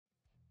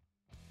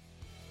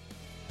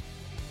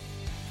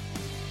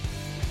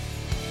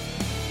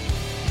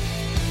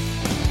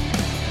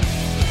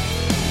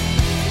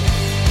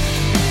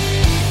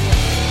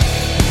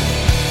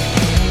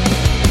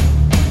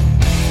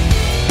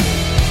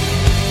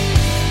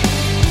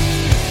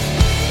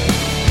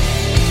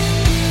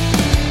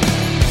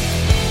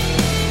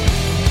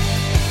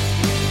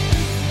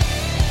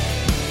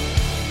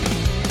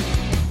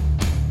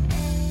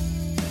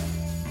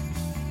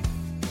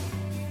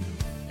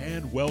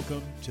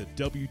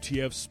to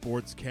WTF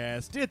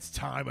Sportscast. It's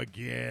time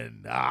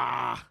again.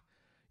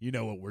 You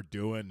know what we're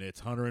doing. It's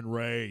Hunter and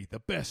Ray, the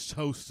best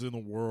hosts in the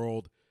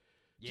world.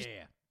 Yeah. Just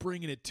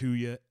bringing it to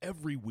you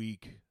every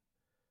week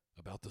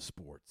about the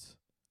sports.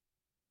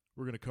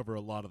 We're going to cover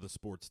a lot of the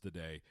sports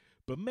today,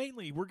 but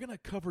mainly we're going to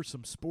cover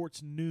some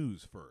sports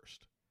news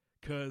first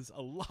because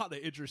a lot of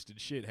interesting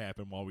shit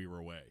happened while we were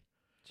away.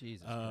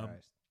 Jesus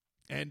Christ.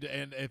 And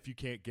if you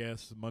can't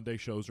guess, Monday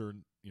shows are,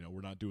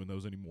 we're not doing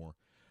those anymore.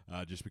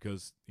 Just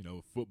because,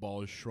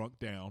 football has shrunk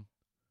down.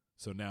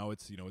 So now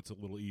it's a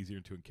little easier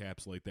to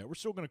encapsulate that. We're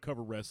still going to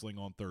cover wrestling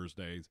on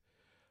Thursdays.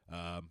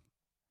 And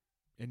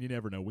you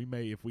never know. We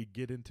may, if we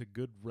get into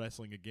good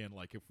wrestling again,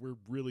 like if we're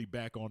really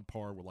back on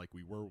par with like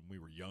we were when we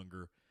were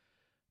younger,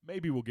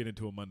 maybe we'll get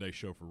into a Monday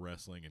show for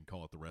wrestling and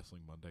call it the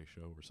Wrestling Monday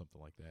Show or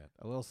something like that.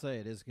 I will say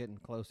it is getting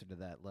closer to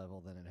that level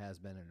than it has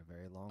been in a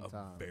very long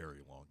time. A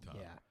very long time.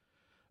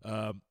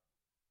 Yeah.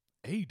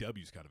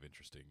 AEW's kind of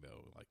interesting,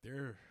 though. Like,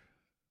 they're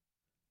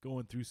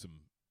going through some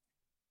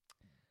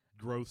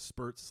growth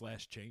spurts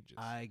 / changes.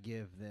 I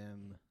give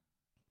them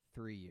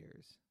 3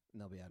 years,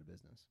 and they'll be out of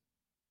business.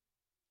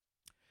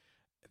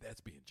 That's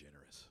being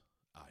generous,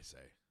 I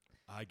say.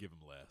 I give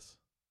them less.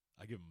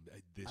 I give them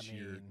this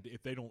year.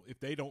 If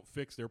they don't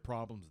fix their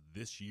problems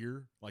this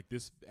year, like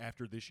this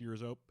after this year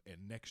is up,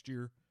 and next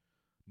year,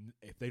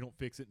 if they don't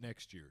fix it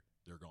next year,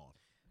 they're gone.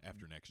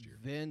 After next year,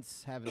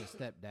 Vince having to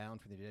step down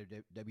from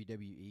the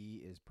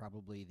WWE is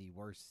probably the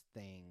worst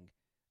thing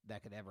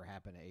that could ever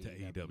happen to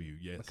AEW.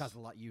 Yes, because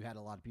you had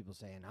a lot of people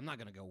saying, "I'm not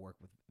going to go work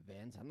with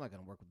Vince. I'm not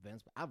going to work with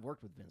Vince. I've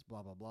worked with Vince."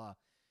 Blah blah blah.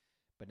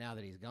 But now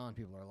that he's gone,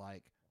 people are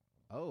like,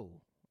 "Oh,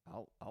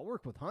 I'll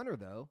work with Hunter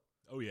though."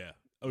 Oh yeah,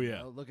 oh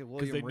yeah. Look at William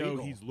because they Regal.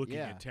 know he's looking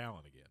at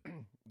talent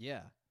again.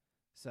 Yeah.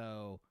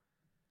 So,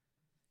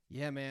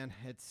 yeah, man,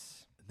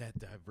 it's that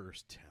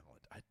diverse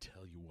talent. I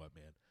tell you what,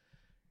 man.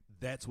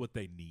 That's what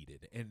they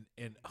needed.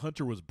 And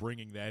Hunter was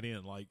bringing that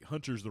in. Like,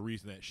 Hunter's the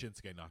reason that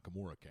Shinsuke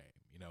Nakamura came,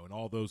 and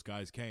all those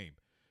guys came.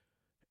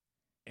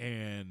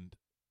 And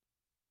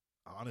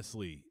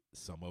honestly,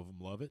 some of them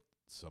love it.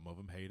 Some of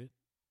them hate it.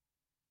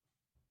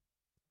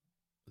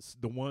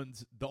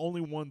 The only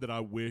one that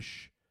I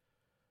wish,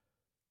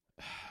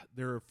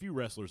 there are a few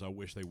wrestlers I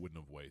wish they wouldn't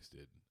have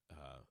wasted.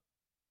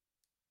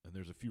 And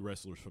there's a few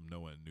wrestlers from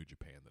Noah and New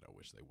Japan that I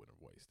wish they wouldn't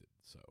have wasted.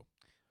 So,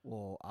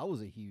 well, I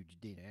was a huge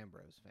Dean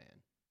Ambrose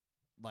fan.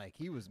 Like,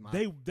 he was my...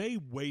 They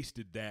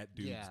wasted that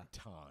dude's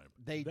time.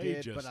 They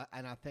did, but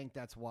I think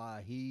that's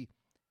why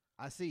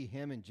I see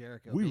him and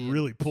Jericho. We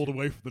really pulled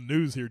away from the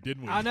news here,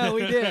 didn't we? I know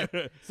we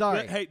did.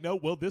 Sorry. Hey, no,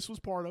 well, this was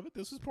part of it.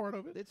 This was part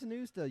of it. It's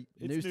news to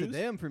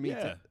them for me,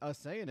 us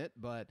saying it,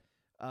 but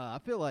I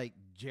feel like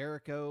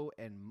Jericho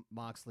and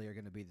Moxley are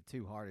going to be the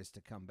two hardest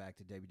to come back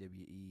to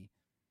WWE.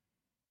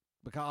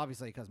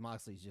 Because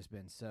Moxley's just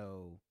been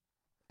so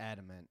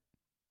adamant,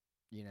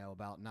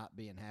 about not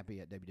being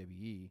happy at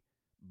WWE.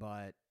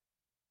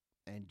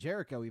 And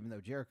Jericho, even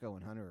though Jericho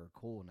and Hunter are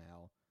cool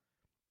now,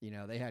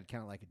 they had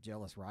kind of like a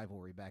jealous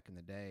rivalry back in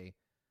the day,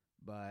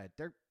 but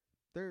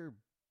they're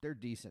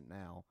decent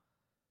now.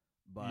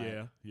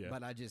 But yeah.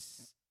 But I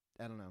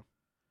don't know.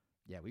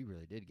 Yeah, we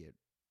really did get.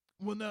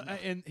 Well, no,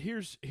 and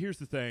here's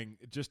the thing,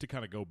 just to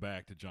kind of go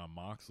back to Jon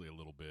Moxley a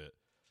little bit.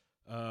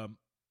 What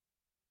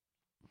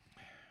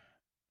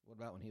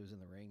about when he was in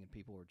the ring and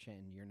people were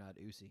chanting, "You're not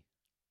Uzi"?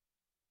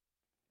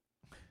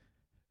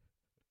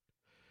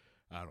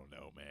 I don't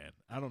know, man.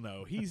 I don't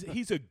know. He's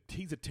a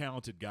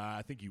talented guy.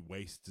 I think he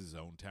wastes his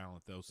own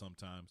talent though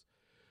sometimes.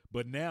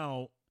 But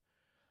now,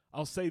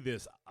 I'll say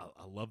this: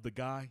 I love the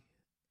guy,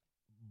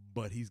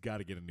 but he's got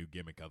to get a new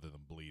gimmick other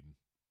than bleeding.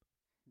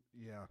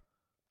 Yeah,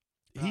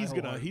 he's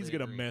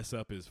gonna mess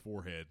up his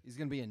forehead. He's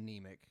gonna be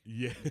anemic.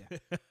 Yeah.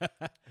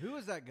 Who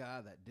was that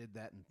guy that did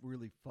that and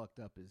really fucked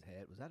up his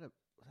head? Was that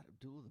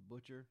Abdullah the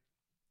Butcher?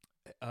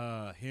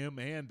 Him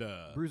and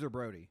Bruiser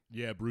Brody.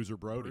 Yeah, Bruiser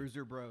Brody.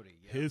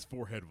 Yeah. His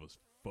forehead was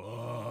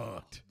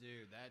fucked.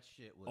 Dude, that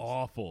shit was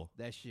awful.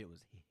 That shit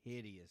was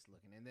hideous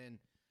looking. And then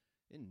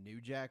in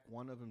New Jack,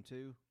 one of them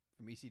too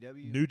from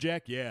ECW. New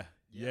Jack, yeah.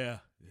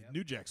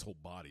 New Jack's whole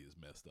body is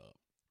messed up.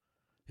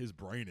 His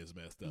brain is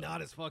messed up.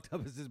 Not as fucked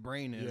up as his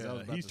brain is.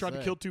 Yeah, he's trying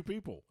to kill 2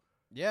 people.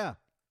 Yeah.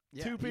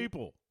 Two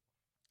people.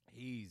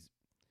 He's.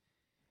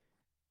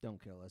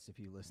 Don't kill us if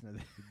you listen to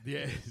this.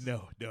 Yeah,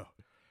 no.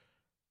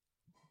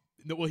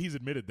 No, well, he's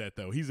admitted that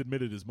though. He's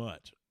admitted as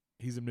much.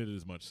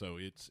 So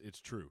it's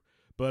true.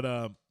 But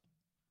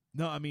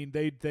no, I mean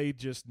they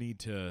just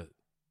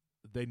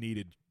they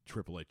needed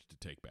Triple H to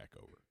take back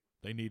over.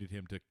 They needed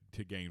him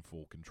to gain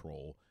full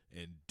control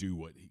and do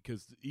what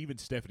because even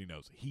Stephanie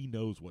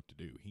knows what to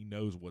do. He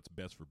knows what's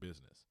best for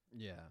business.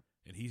 Yeah.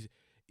 And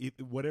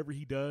whatever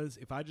he does,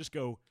 if I just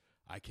go,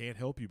 I can't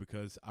help you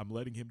because I'm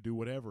letting him do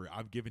whatever.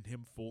 I've given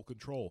him full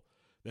control.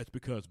 That's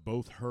because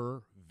both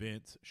her,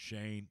 Vince,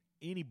 Shane,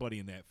 anybody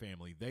in that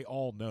family, they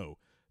all know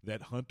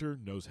that Hunter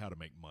knows how to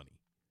make money.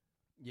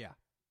 Yeah.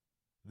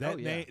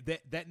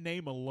 That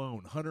name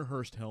alone, Hunter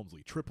Hearst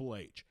Helmsley, Triple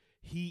H,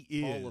 he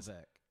is Paul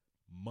Levesque.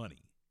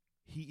 money.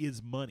 He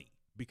is money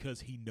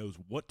because he knows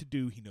what to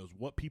do. He knows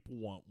what people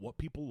want, what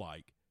people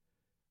like,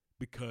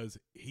 because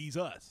he's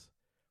us.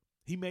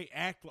 He may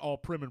act all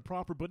prim and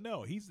proper, but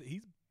no, he's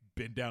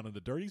been down in the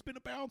dirt. He's been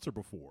a bouncer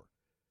before.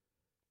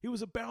 He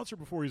was a bouncer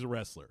before he's a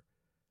wrestler.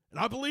 And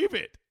I believe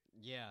it.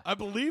 Yeah. I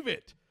believe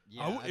it.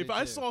 Yeah, if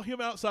I saw him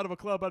outside of a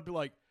club, I'd be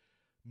like,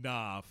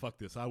 nah, fuck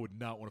this. I would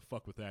not want to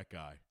fuck with that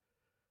guy.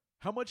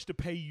 How much to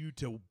pay you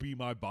to be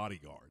my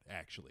bodyguard,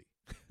 actually?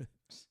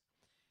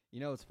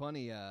 It's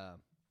funny.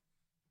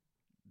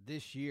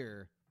 This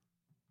year,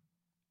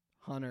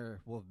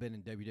 Hunter will have been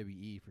in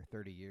WWE for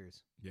 30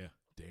 years. Yeah,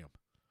 damn.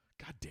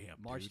 God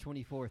damn, March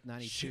dude. 24th,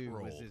 92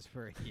 was his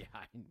first. Yeah,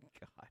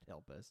 God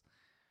help us.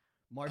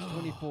 March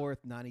 24th,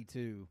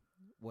 92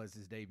 was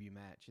his debut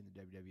match in the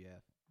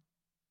WWF.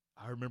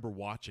 I remember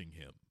watching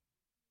him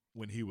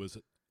when he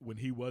wasn't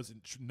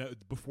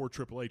before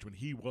Triple H, when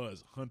he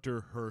was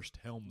Hunter Hearst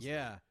Helmsley.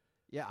 Yeah,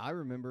 I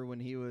remember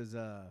when he was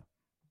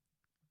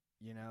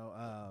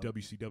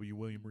WCW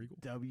William Regal.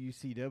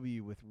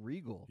 WCW with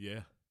Regal.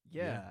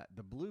 Yeah,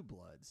 the Blue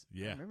Bloods.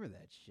 Yeah, I remember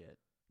that shit.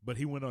 But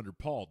he went under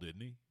Paul,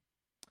 didn't he?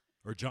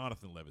 Or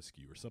Jonathan Levesque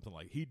or something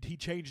like. He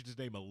changed his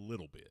name a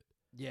little bit.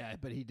 Yeah,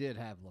 but he did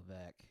have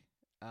Levesque.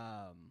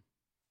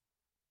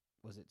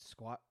 Was it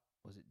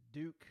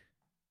Duke?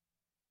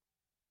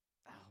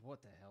 Oh,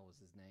 what the hell was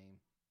his name?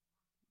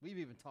 We've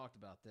even talked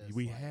about this.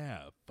 We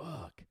have.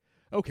 Fuck.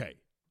 Okay.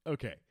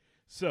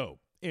 So,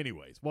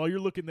 anyways, while you're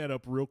looking that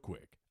up real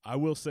quick, I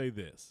will say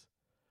this.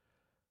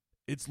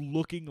 It's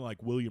looking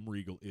like William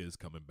Regal is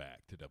coming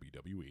back to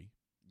WWE.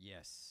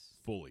 Yes.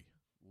 Fully.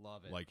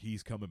 Love it. Like,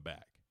 he's coming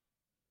back.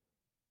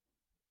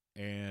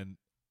 And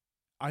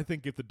I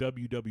think if the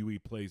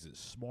WWE plays it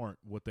smart,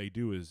 what they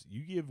do is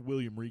you give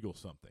William Regal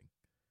something.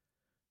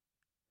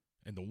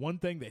 And the one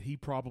thing that he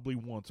probably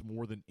wants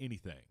more than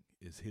anything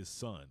is his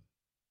son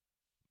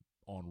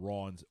on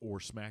Raw or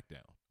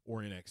SmackDown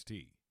or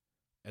NXT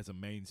as a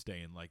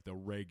mainstay in like the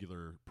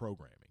regular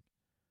programming.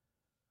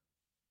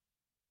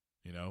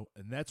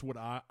 And that's what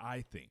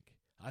I think.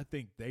 I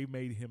think they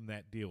made him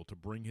that deal to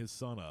bring his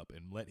son up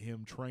and let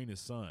him train his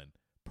son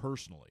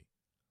personally.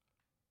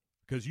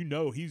 Because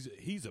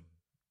he's a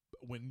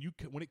when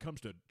it comes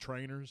to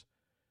trainers,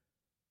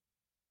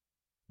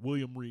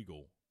 William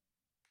Regal,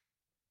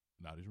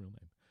 not his real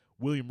name,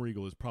 William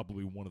Regal is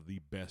probably one of the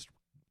best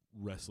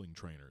wrestling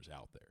trainers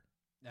out there.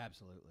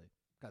 Absolutely.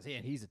 Because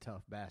he's a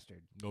tough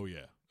bastard. Oh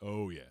yeah.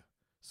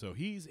 So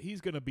he's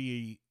going to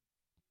be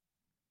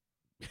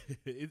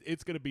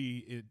it's going to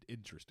be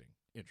interesting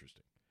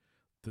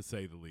to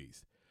say the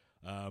least.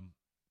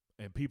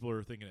 And people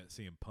are thinking that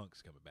CM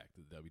Punk's coming back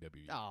to the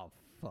WWE. Oh,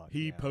 fuck.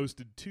 He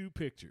posted 2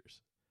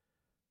 pictures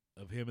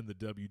of him in the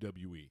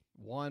WWE.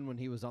 One when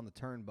he was on the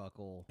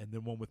turnbuckle. And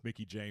then one with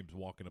Mickie James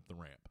walking up the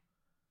ramp.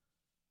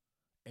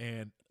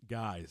 And,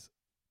 guys,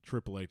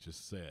 Triple H has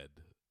said,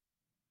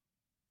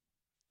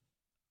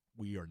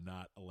 we are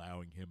not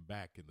allowing him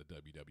back in the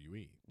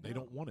WWE. They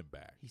don't want him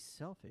back. He's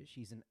selfish.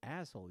 He's an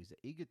asshole. He's an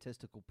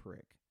egotistical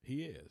prick.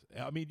 He is.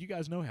 I mean, you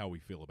guys know how we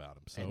feel about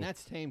him. So. And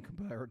that's tame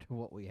compared to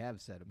what we have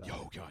said about him.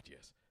 Oh, God,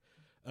 yes.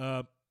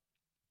 But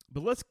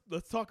let's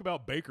talk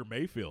about Baker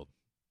Mayfield.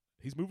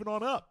 He's moving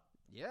on up.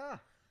 Yeah.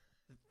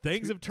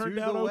 Things have turned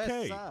out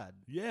okay. West side.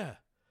 Yeah.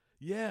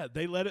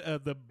 They let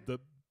it, the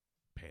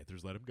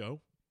Panthers let him go,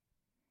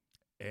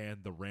 and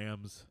the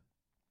Rams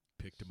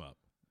picked him up.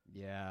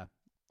 Yeah.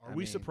 Are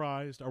we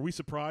surprised? Are we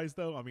surprised,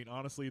 though? I mean,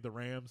 honestly, the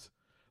Rams,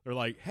 they're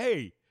like,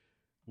 hey,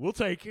 we'll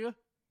take you.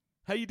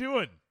 How you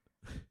doing?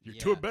 You're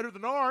doing better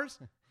than ours.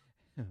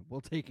 We'll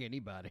take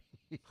anybody.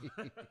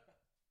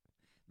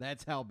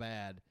 That's how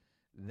bad.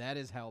 That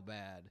is how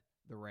bad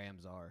the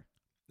Rams are.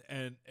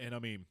 And I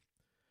mean,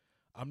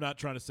 I'm not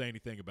trying to say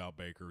anything about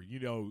Baker.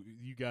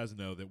 You guys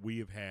know that we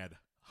have had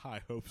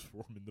high hopes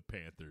for him in the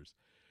Panthers.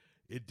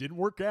 It didn't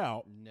work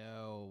out.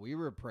 No, we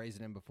were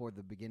praising him before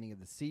the beginning of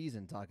the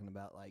season, talking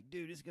about like,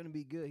 dude, it's going to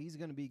be good. He's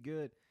going to be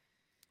good.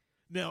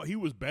 Now, he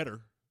was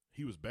better.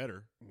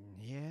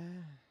 Yeah,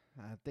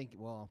 I think,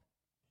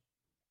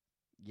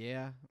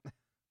 yeah.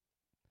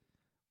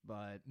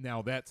 But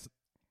now that's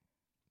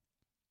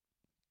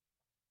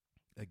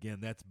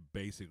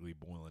basically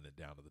boiling it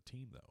down to the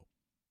team, though.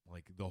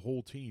 Like, the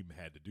whole team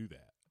had to do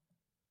that.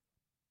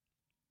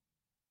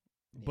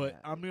 Yeah. But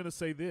I'm going to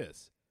say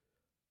this.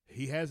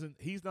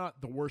 He's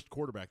not the worst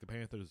quarterback the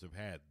Panthers have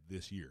had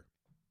this year.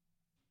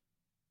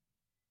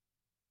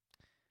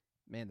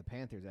 Man, the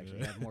Panthers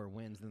actually have more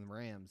wins than the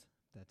Rams.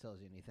 If that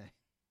tells you anything.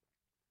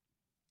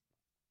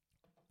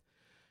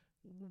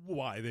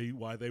 Why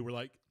they were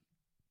like.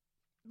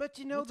 But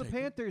the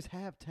Panthers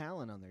have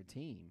talent on their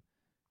team.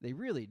 They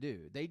really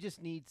do. They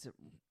just need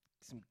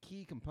some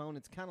key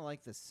components, kind of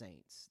like the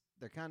Saints.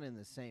 They're kind of in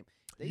the same.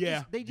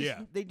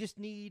 They just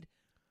need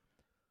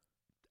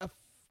a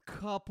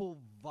couple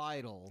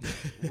vital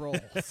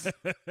roles.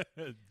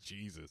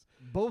 Jesus.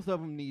 Both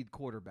of them need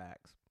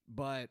quarterbacks,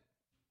 but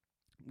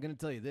I'm going to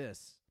tell you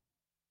this,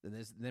 and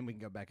then we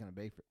can go back into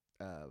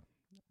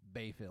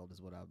Bayfield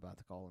is what I'm about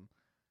to call him.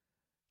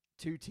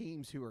 2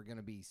 teams who are going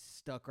to be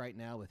stuck right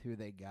now with who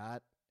they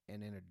got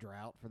and in a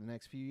drought for the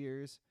next few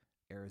years,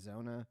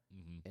 Arizona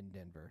and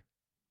Denver.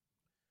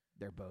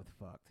 They're both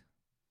fucked.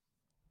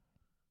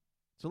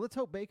 So let's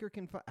hope Baker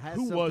can has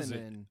who something was it?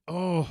 in.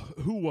 Oh,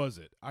 who was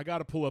it? I got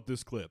to pull up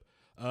this clip.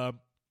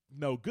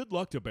 No, good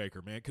luck to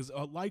Baker, man, because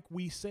like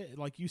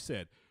you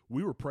said,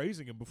 we were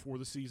praising him before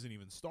the season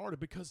even started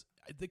because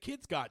the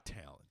kid's got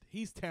talent.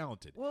 He's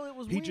talented. Well, it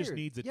was he weird. just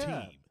needs a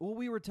team. Well,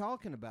 we were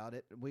talking about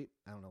it.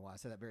 I don't know why I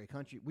said that very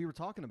country. We were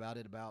talking about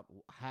it about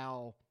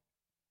how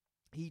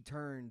he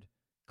turned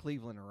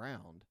Cleveland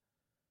around.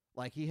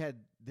 Like he had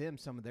them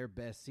some of their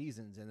best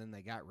seasons, and then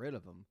they got rid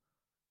of him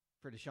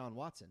for Deshaun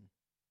Watson.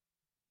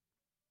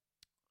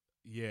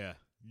 Yeah.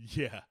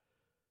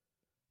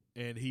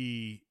 And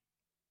he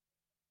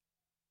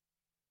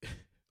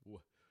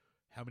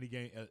how many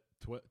games?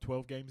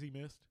 12 games he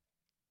missed?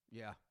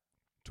 Yeah.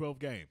 12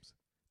 games.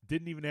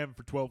 Didn't even have him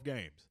for 12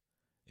 games.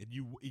 And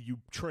you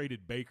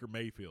traded Baker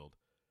Mayfield.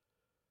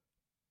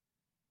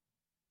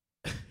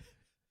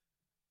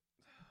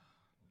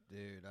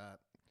 Dude,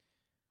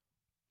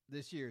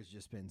 this year has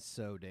just been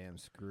so damn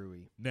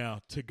screwy.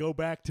 Now, to go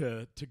back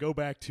to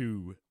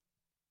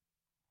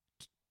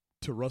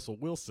Russell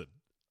Wilson,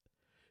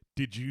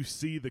 did you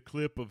see the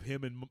clip of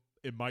him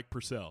and Mike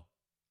Purcell?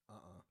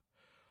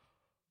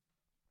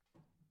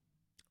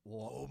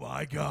 Oh,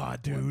 my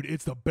God, dude.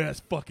 It's the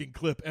best fucking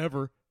clip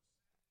ever.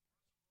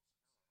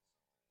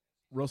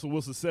 Russell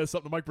Wilson says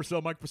something to Mike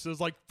Purcell. Mike Purcell's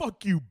like,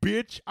 fuck you,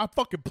 bitch. I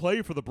fucking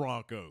play for the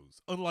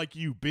Broncos. Unlike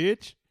you,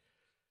 bitch.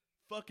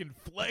 Fucking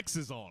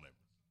flexes on him.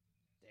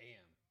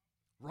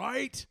 Damn.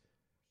 Right?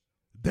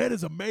 That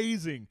is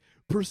amazing.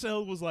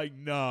 Purcell was like,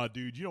 nah,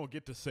 dude, you don't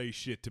get to say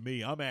shit to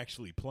me. I'm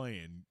actually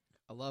playing.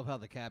 I love how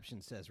the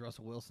caption says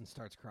Russell Wilson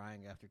starts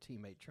crying after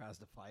teammate tries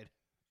to fight.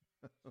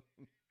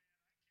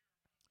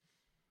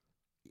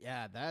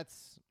 Yeah,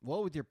 that's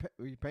with you're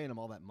paying him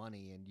all that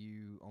money and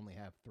you only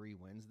have 3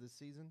 wins this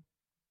season.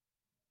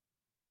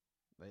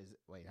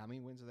 Wait, how many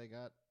wins have they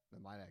got?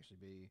 That might actually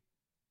be.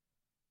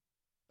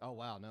 Oh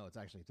wow, no, it's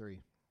actually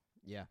 3.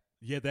 Yeah.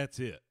 Yeah, that's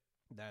it.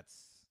 That's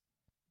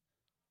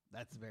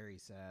very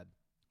sad.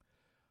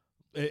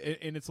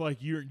 And it's like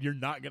you're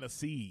not gonna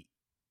see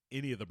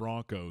any of the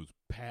Broncos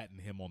patting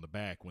him on the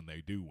back when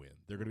they do win.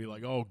 They're gonna be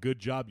like, "Oh, good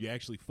job, you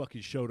actually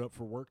fucking showed up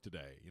for work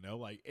today." You know,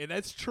 like, and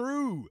that's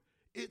true.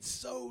 It's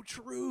so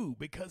true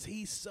because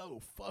he's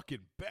so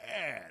fucking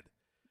bad.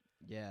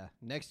 Yeah.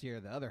 Next year,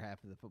 the other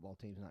half of the football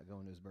team's not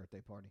going to his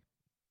birthday party.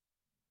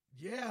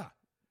 Yeah.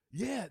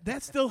 Yeah,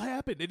 that still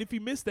happened. And if you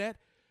missed that,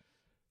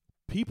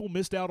 people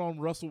missed out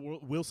on Russell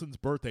Wilson's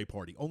birthday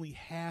party. Only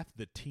half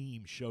the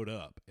team showed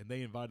up, and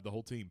they invited the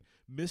whole team.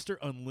 Mr.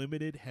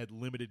 Unlimited had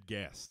limited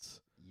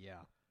guests.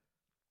 Yeah.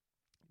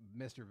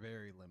 Mr.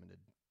 Very Limited.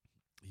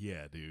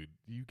 Yeah, dude.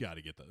 You got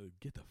to get the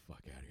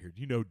fuck out of here.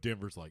 You know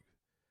Denver's like,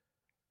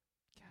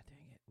 God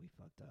dang it, we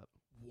fucked up.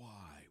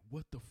 Why?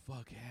 What the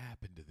fuck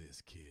happened to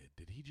this kid?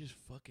 Did he just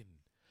fucking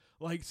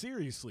like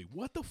seriously?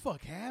 What the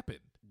fuck happened,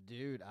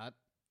 dude?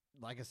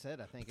 Like I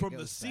said, I think from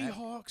the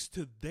Seahawks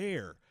to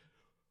there.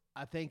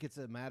 I think it's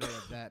a matter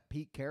of that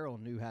Pete Carroll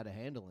knew how to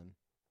handle him,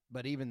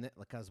 but even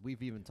because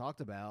we've even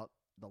talked about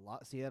the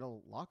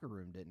Seattle locker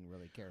room didn't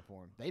really care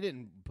for him. They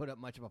didn't put up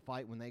much of a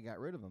fight when they got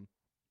rid of him.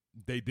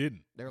 They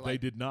didn't. They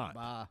did not.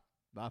 Bye,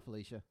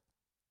 Felicia.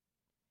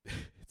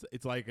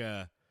 It's like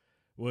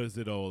what is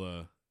it,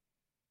 old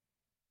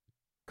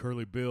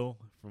Curly Bill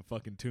from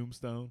fucking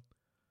Tombstone?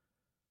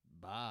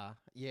 Bye.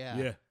 Yeah.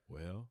 Yeah.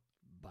 Well.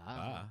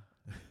 Bye.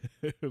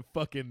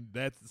 Fucking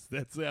that's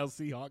how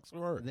Seahawks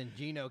were. And then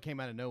Gino came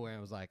out of nowhere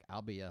and was like,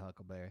 "I'll be a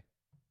Huckleberry."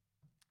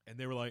 And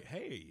they were like,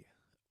 "Hey,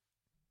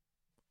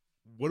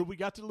 what do we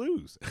got to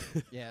lose?"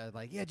 Yeah,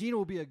 Gino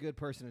will be a good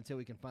person until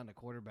we can find a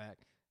quarterback.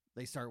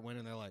 They start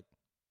winning. They're like,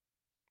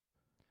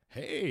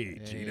 hey,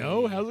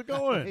 Gino, how's it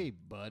going? Hey,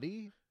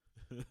 buddy.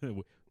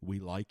 We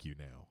like you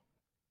now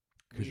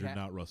because you're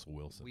not Russell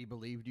Wilson. We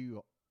believed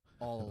you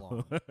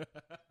all along.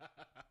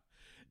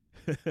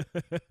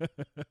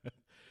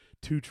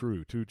 Too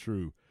true.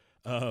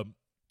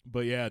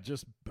 But yeah,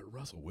 but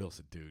Russell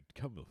Wilson, dude,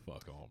 come the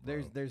fuck on,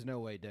 bro. There's no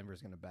way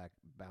Denver's gonna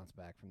bounce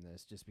back from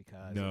this just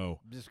because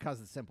of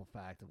the simple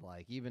fact of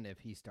even if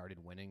he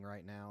started winning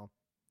right now.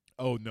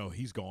 Oh no,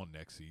 he's gone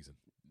next season.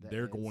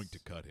 They're going to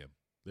cut him.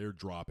 They're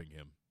dropping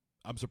him.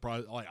 I'm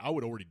surprised. I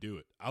would already do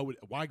it. I would.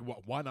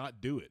 Why not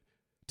do it?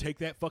 Take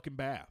that fucking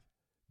bath.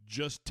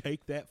 Just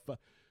take that.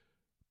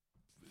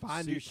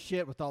 Find your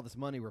shit with all this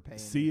money we're paying.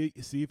 See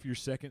if your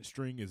second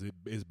string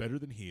is better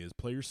than he is.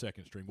 Play your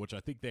second string, which I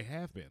think they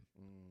have been.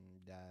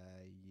 Yeah.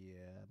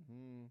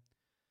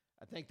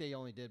 I think they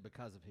only did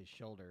because of his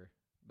shoulder,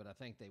 but I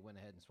think they went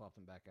ahead and swapped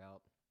him back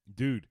out.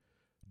 Dude,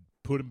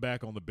 put him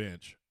back on the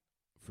bench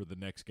for the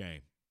next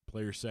game.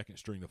 Play your second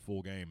string the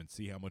full game and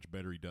see how much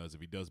better he does.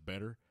 If he does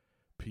better,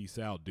 peace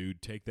out, dude.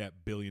 Take that $1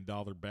 billion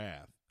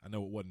bath. I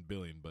know it wasn't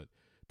billion, but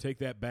take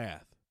that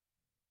bath.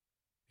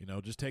 You know,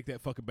 just take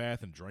that fucking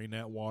bath and drain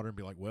that water and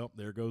be like, well,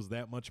 there goes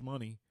that much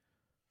money.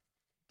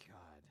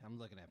 God, I'm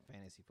looking at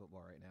fantasy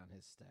football right now, and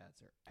his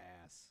stats are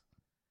ass.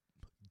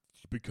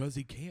 Because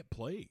he can't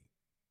play.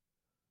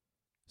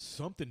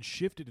 something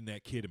shifted in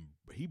that kid, and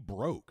he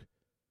broke.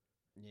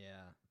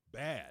 Yeah.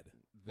 Bad.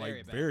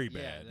 Very bad. Very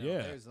bad. No,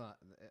 yeah.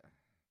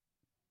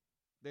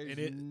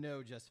 There's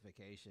no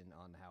justification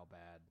on how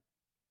bad.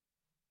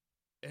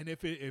 And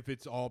if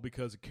it's all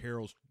because of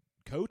Carroll's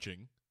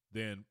coaching,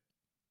 then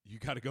you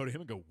got to go to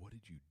him and go, what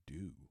did you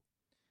do?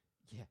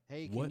 Yeah.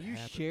 Hey, what can you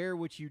happened? share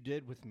what you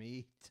did with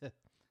me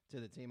to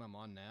the team I'm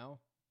on now?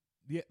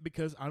 Yeah,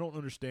 because I don't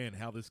understand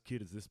how this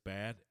kid is this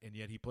bad, and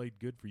yet he played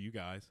good for you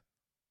guys.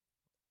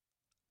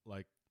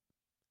 Like,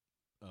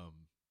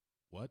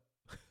 what?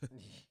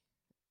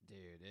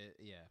 Dude,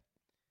 yeah.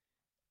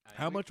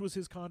 How much was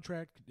his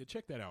contract?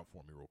 Check that out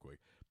for me real quick.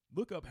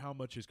 Look up how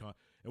much his contract.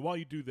 And while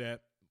you do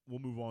that, we'll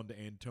move on to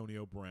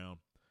Antonio Brown.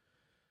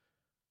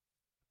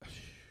 God,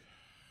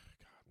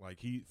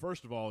 like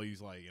first of all,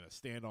 he's like in a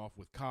standoff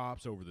with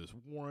cops over this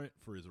warrant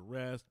for his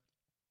arrest.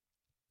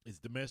 It's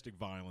domestic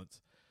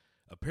violence.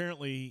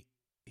 Apparently,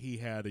 he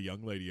had a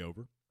young lady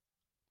over,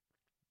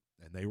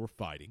 and they were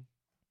fighting.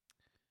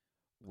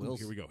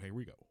 Here we go.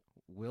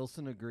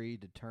 Wilson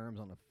agreed to terms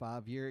on a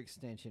 5-year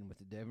extension with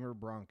the Denver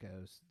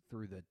Broncos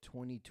through the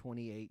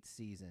 2028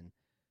 season,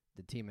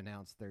 the team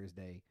announced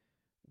Thursday.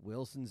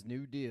 Wilson's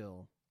new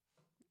deal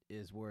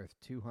is worth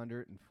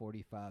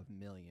 $245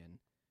 million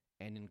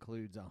and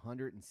includes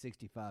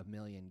 $165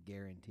 million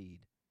guaranteed.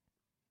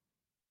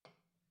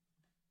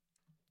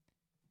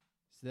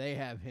 So they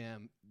have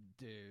him,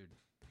 dude.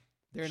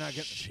 They're not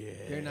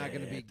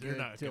going to be good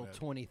until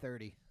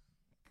 2030.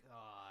 God.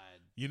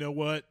 You know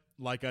what?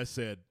 Like I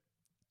said,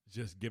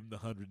 just give him the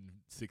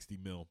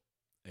 $160 million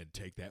and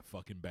take that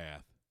fucking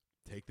bath.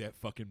 Take that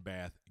fucking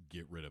bath and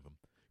get rid of him.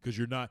 Because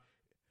you're not.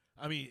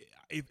 I mean,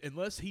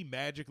 unless he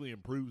magically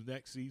improves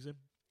next season,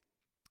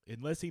 I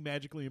think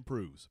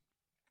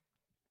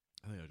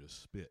I'll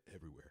just spit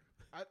everywhere.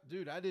 I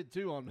did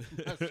too on my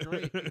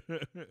screen.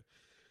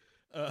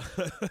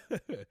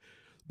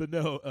 But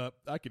no,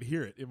 I could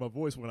hear it in my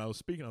voice when I was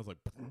speaking. I was like,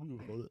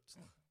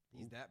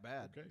 he's that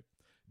bad. Okay.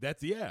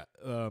 That's, yeah.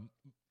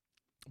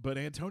 But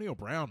Antonio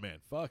Brown, man,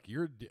 fuck,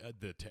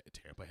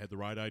 Tampa had the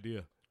right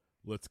idea.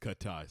 Let's cut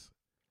ties.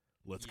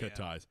 Cut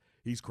ties.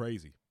 He's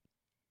crazy.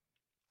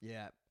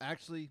 Yeah,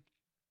 actually,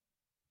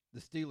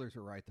 the Steelers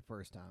were right the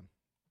first time,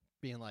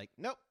 being like,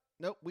 nope,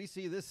 we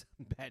see this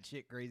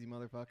batshit crazy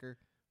motherfucker.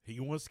 He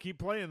wants to keep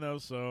playing, though,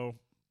 so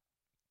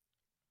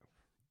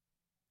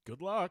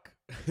good luck.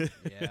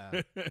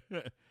 Yeah.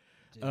 Dude,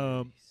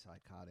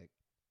 psychotic.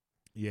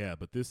 Yeah,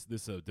 but this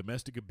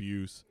domestic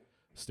abuse,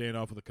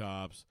 standoff with the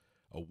cops,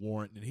 a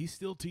warrant, and he's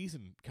still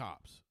teasing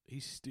cops.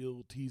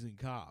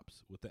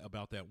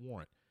 About that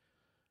warrant.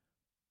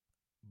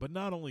 But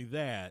not only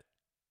that,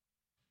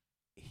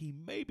 he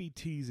may be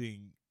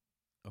teasing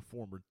a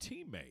former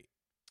teammate.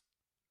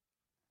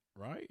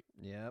 Right?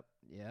 Yep.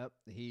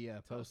 He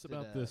posted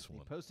about this one.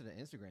 He posted an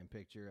Instagram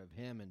picture of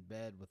him in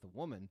bed with a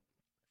woman.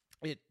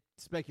 It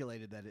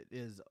speculated that it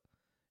is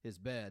his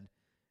bed,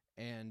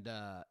 and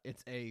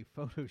it's a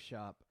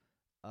Photoshop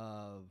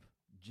of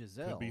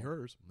Giselle. Could be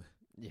hers.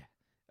 Yeah,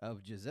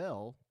 of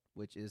Giselle,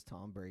 which is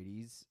Tom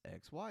Brady's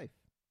ex-wife.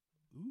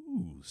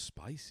 Ooh,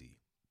 spicy.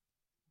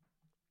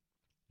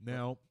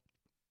 Now,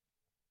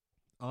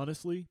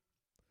 honestly,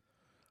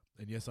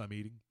 and yes, I'm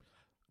eating.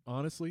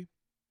 Honestly,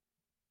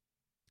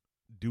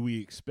 do we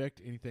expect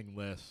anything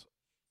less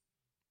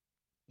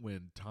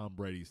when Tom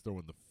Brady's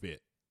throwing the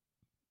fit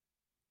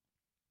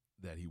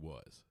that he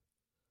was?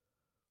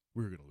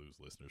 We're going to lose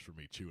listeners for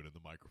me chewing in the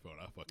microphone.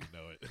 I fucking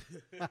know it.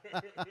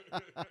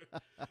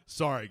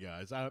 Sorry,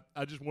 guys. I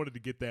just wanted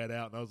to get that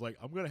out, and I was like,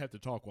 I'm going to have to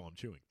talk while I'm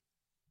chewing.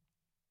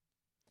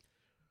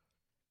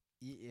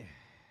 Yeah.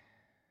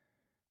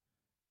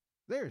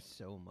 There's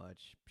so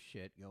much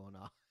shit going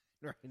on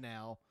right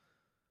now.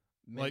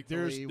 Like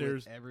there's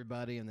with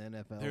everybody in the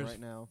NFL right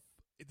now.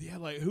 Yeah,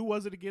 like who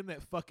was it again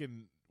that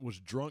fucking was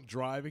drunk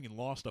driving and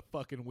lost a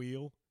fucking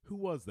wheel? Who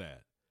was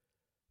that?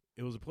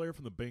 It was a player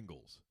from the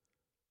Bengals.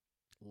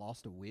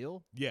 Lost a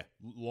wheel? Yeah,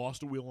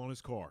 lost a wheel on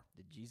his car.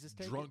 Did Jesus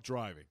take drunk it?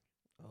 Driving.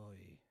 Oh,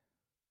 yeah.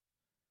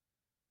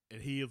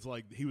 And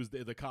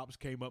the cops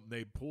came up and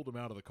they pulled him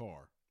out of the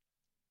car.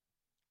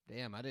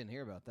 Damn, I didn't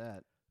hear about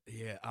that.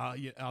 Yeah,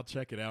 I'll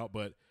check it out.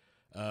 But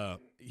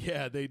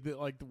yeah, they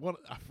like the one.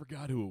 I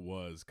forgot who it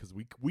was because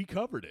we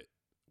covered it.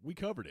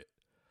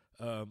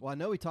 Well, I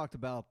know we talked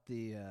about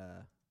the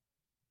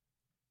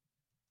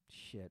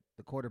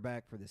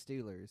quarterback for the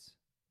Steelers.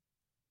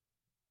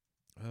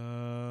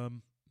 Well,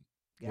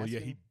 yeah,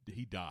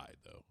 he died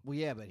though. Well,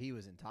 yeah, but he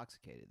was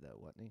intoxicated though,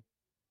 wasn't he?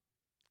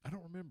 I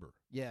don't remember.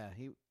 Yeah,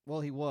 he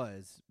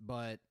was,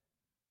 but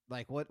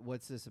like,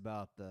 what's this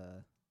about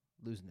the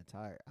losing a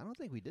tire? I don't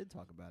think we did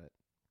talk about it.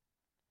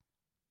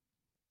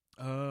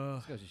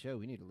 This goes to show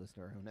we need to listen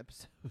to our own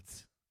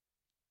episodes.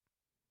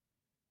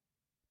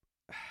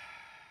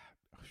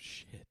 Oh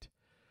shit!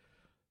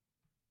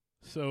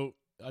 So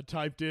I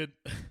typed in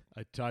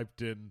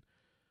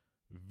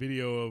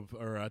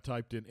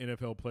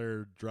NFL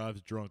player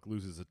drives drunk,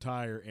 loses a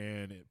tire,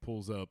 and it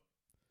pulls up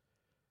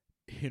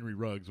Henry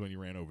Ruggs when he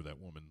ran over that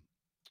woman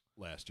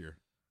last year.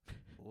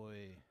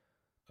 Boy.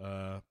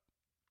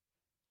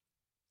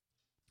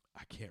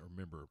 I can't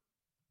remember.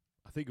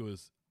 I think it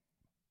was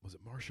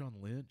it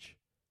Marshawn Lynch?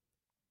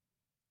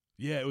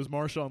 Yeah, it was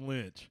Marshawn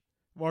Lynch.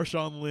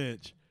 Marshawn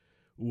Lynch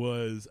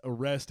was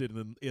arrested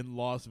in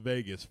Las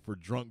Vegas for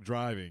drunk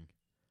driving,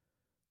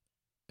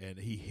 and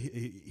he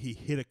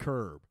hit a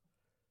curb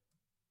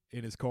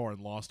in his car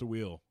and lost a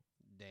wheel.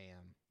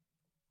 Damn.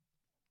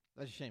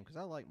 That's a shame because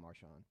I like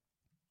Marshawn.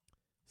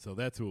 So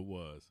that's who it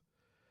was.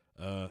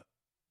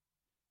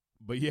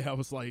 But yeah, I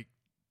was like,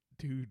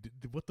 dude,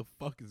 what the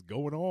fuck is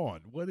going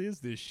on? What is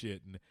this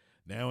shit? And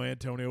now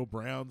Antonio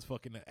Brown's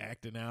fucking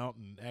acting out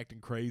and acting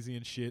crazy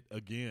and shit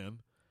again.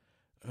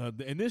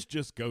 And this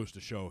just goes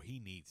to show he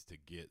needs to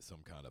get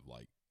some kind of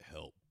like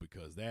help,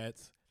 because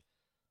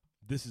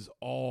this is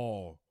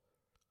all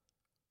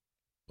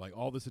like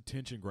all this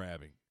attention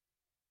grabbing.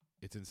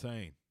 It's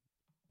insane.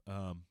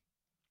 I'm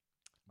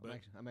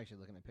actually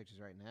looking at pictures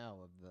right now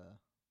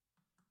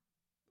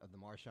of the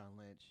Marshawn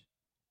Lynch.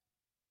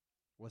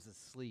 Was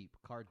asleep,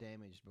 car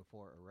damaged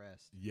before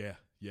arrest. Yeah.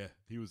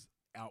 He was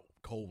out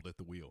cold at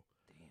the wheel.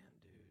 Damn,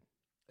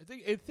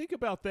 dude. And think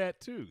about that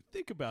too.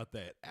 Think about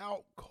that.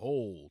 Out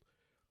cold.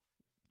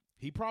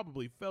 He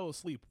probably fell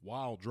asleep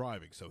while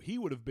driving, so he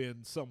would have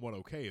been somewhat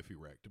okay if he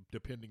wrecked,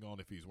 depending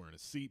on if he's wearing a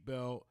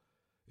seatbelt,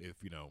 if,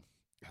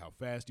 how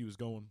fast he was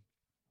going.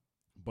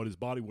 But his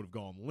body would have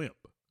gone limp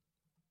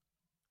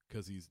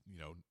because he's,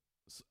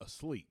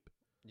 asleep.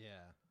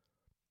 Yeah.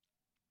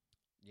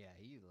 Yeah,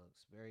 he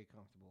looks very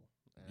comfortable.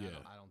 And Yeah.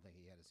 I don't think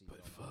he had a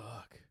seatbelt. But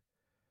fuck.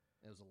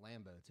 It was a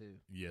Lambo, too.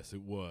 Yes,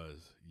 it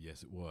was.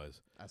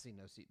 I see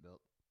no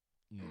seatbelt.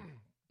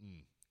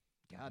 Mm.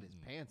 God, his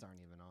pants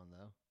aren't even on,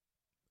 though.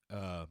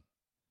 But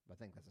I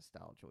think that's a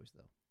style choice,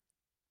 though.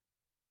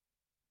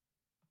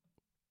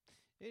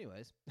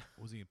 Anyways.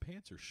 Was he in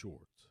pants or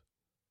shorts?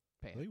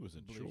 Pants. I think he was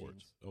in blue shorts.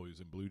 Jeans. Oh, he was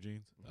in blue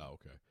jeans? Mm-hmm. Oh,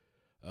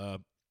 okay.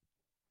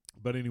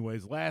 But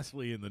anyways,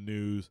 lastly in the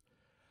news,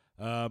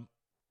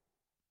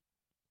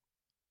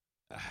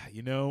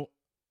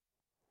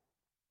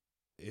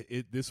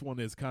 this one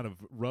is kind of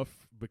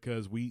rough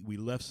because we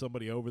left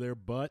somebody over there,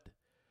 but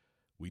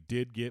we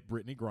did get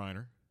Brittney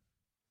Griner.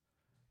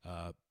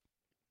 I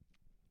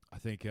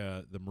think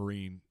the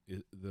Marines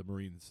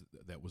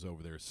that was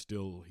over there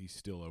he's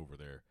still over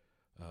there.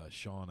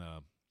 Sean,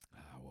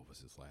 what was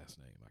his last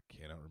name? I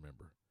cannot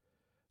remember.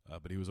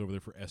 But he was over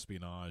there for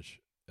espionage.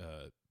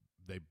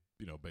 They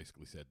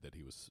basically said that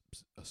he was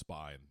a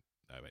spy, and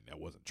I mean that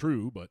wasn't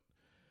true, but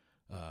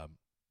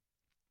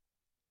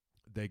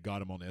they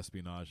got him on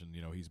espionage, and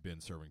he's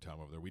been serving time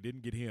over there. We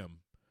didn't get him.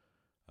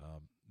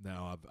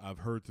 Now I've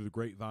heard through the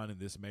grapevine, and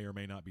this may or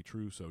may not be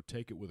true, so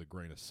take it with a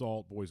grain of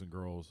salt, boys and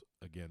girls.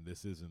 Again,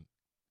 this isn't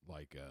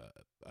like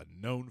a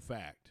known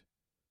fact.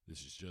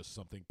 This is just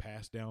something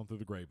passed down through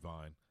the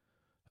grapevine,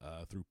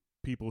 through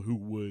people who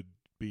would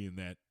be in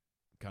that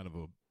kind of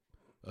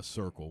a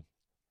circle,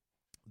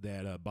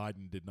 that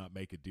Biden did not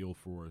make a deal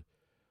for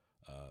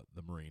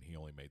the Marine. He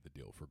only made the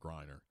deal for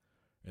Griner,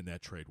 and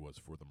that trade was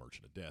for the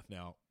Merchant of Death.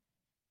 Now,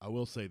 I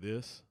will say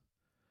this,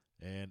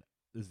 and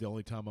this is the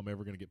only time I'm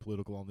ever going to get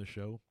political on this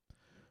show,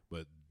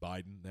 but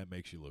Biden, that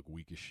makes you look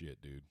weak as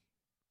shit, dude.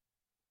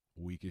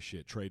 Weak as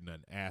shit. Trading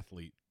an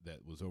athlete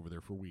that was over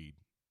there for weed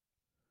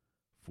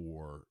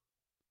for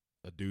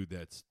a dude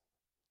that's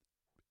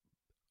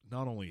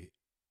not only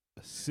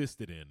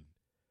assisted in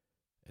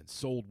and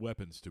sold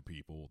weapons to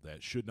people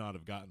that should not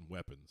have gotten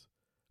weapons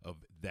of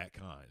that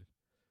kind,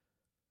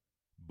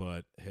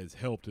 but has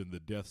helped in the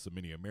deaths of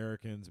many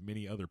Americans,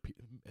 many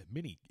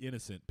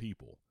innocent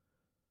people.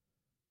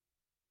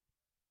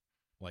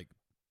 Like,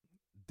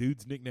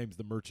 dude's nickname's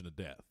the Merchant of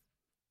Death.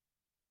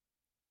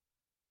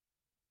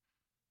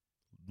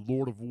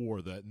 Lord of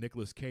War, that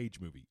Nicolas Cage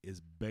movie,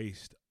 is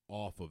based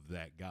off of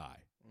that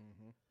guy.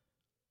 Mm-hmm.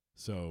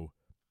 So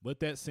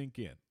let that sink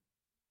in.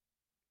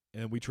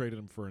 And we traded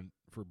him for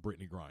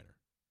Brittney Griner,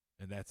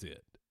 and that's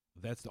it.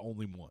 That's the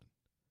only one.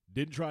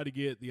 Didn't try to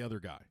get the other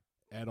guy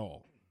at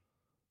all.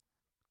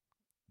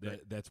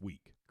 That's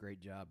weak. Great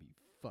job, you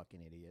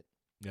fucking idiot.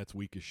 That's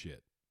weak as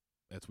shit.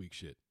 That's weak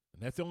shit.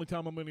 And that's the only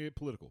time I'm going to get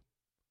political.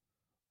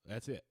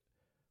 That's it.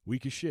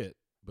 Weak as shit,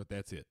 but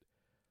that's it.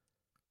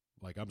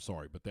 Like, I'm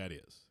sorry, but that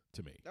is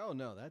to me. Oh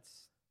no,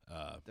 that's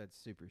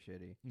super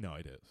shitty. No,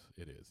 it is.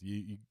 It is.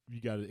 You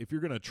got to, if you're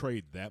going to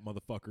trade that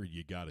motherfucker,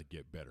 you got to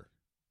get better.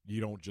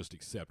 You don't just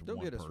accept don't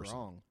one person. Don't get us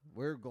wrong.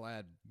 We're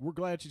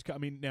glad she's. I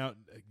mean, now,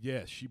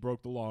 yes, she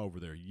broke the law over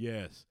there.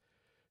 Yes,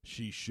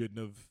 she shouldn't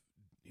have,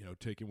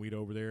 taken weed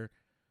over there.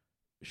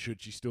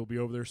 Should she still be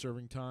over there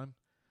serving time?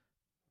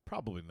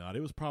 Probably not.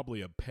 It was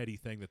probably a petty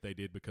thing that they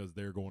did because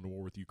they're going to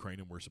war with Ukraine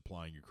and we're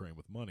supplying Ukraine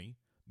with money.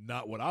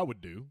 Not what I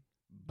would do.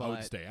 But I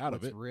would stay out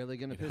of it. What's really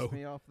going to piss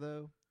me off,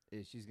 though,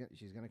 is she's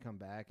gonna come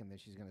back and then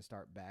she's going to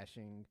start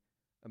bashing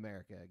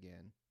America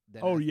again.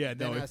 Then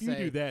if you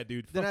do that,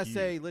 dude, then fuck I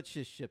say, let's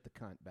just ship the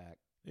cunt back.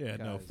 Yeah,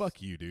 no, fuck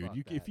you,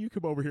 dude. If you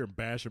come over here and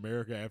bash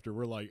America after,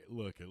 we're like,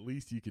 look, at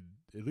least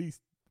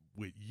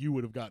you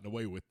would have gotten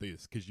away with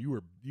this because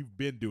you've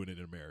been doing it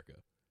in America.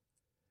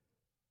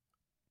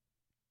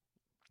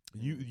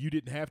 You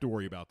didn't have to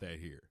worry about that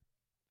here.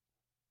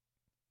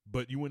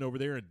 but you went over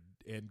there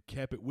and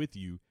kept it with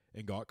you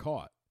and got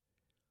caught.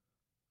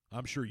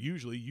 I'm sure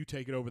usually you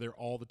take it over there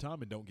all the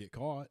time and don't get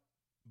caught,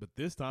 but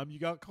this time you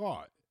got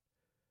caught.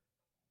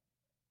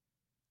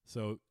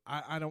 So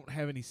I don't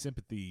have any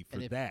sympathy for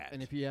that.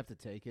 And if you have to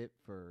take it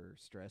for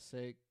stress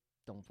sake,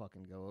 don't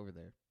fucking go over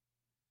there.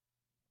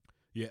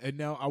 Yeah, and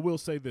now I will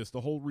say this.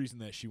 The whole reason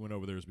that she went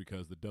over there is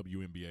because the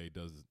WNBA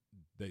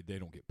they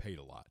don't get paid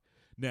a lot.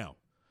 Now,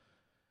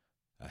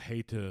 I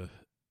hate to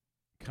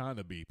kind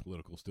of be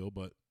political still,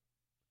 but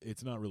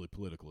it's not really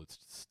political.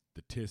 It's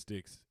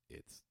statistics,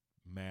 it's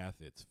math,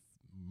 it's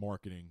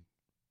marketing,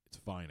 it's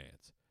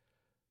finance.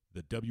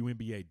 The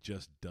WNBA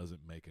just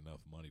doesn't make enough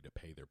money to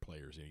pay their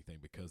players anything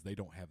because they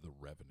don't have the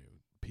revenue.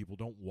 People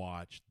don't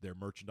watch. Their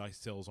merchandise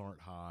sales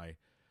aren't high.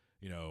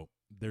 You know,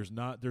 there's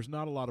not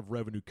a lot of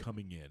revenue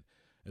coming in.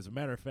 As a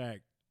matter of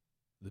fact,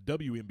 the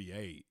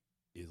WNBA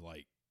is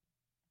like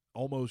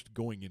almost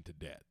going into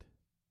debt.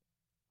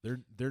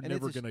 They're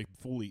never going to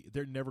fully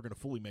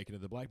make it into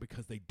the black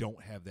because they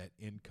don't have that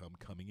income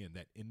coming in,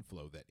 that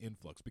inflow, that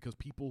influx. Because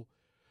people,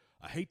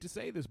 I hate to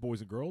say this,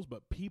 boys and girls,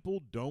 but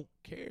people don't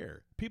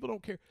care. People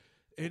don't care,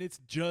 and it's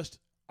just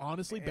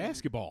honestly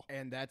basketball.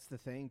 And that's the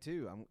thing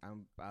too.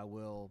 I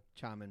will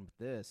chime in with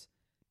this.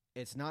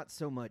 It's not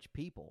so much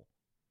people.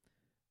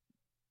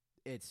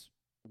 It's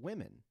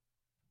women.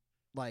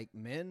 Like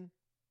men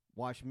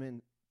watch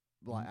men.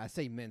 Well, I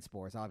say men's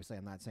sports. Obviously,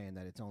 I'm not saying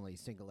that it's only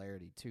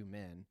singularity to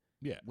men.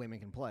 Yeah, women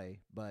can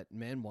play, but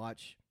men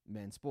watch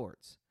men's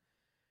sports.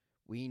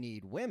 We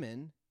need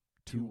women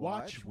to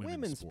watch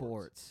women's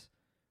sports.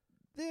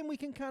 Then we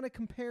can kind of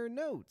compare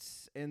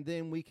notes, and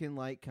then we can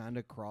like kind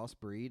of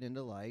crossbreed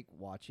into like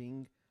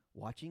watching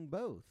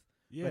both.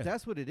 Yeah, but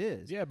that's what it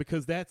is. Yeah,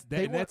 because that's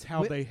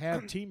how they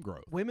have team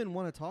growth. Women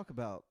want to talk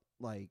about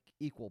like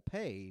equal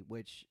pay,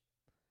 which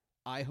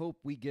I hope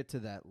we get to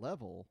that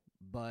level.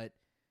 But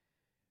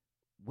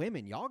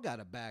women, y'all got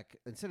to back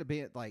instead of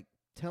being like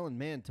telling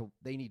men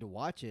they need to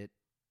watch it.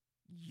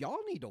 Y'all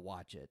need to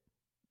watch it.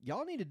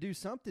 Y'all need to do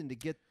something to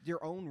get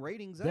your own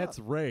ratings up. That's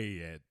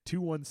Ray at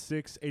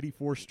 216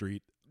 84th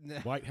Street,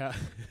 White House.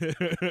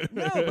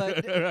 No,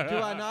 but do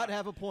I not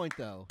have a point,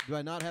 though? Do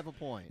I not have a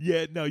point?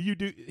 Yeah, no, you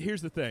do.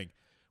 Here's the thing.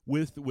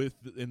 With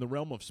in the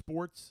realm of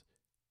sports,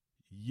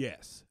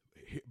 yes,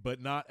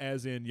 but not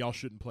as in y'all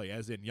shouldn't play.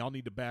 As in y'all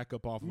need to back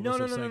up off of us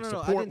saying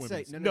support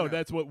women. No,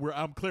 that's what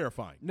I'm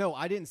clarifying. No,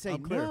 I didn't say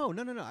no.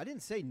 I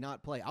didn't say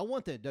not play. I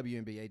want the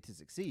WNBA to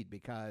succeed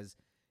because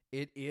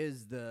it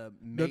is the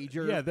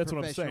major that's what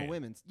I'm professional saying.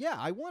 Women's. Yeah,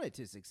 I want it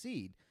to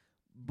succeed.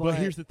 But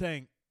here's the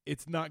thing.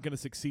 It's not going to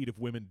succeed if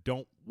women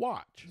don't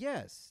watch.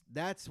 Yes,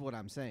 that's what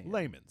I'm saying.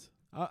 Layman's.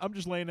 I'm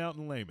just laying out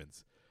in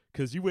layman's.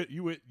 Because you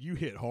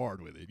hit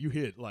hard with it. You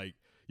hit like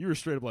you were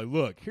straight up like,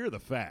 look, here are the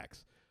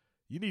facts.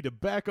 You need to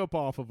back up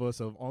off of us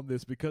on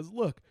this because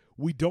look,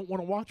 we don't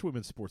want to watch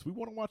women's sports. We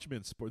want to watch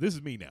men's sports. This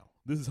is me now.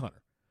 This is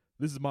Hunter.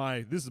 This is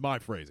my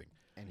phrasing.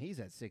 And he's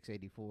at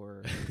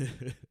 684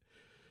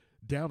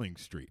 Downing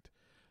Street.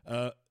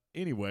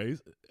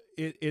 Anyways,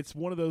 it's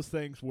one of those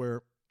things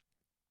where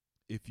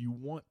if you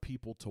want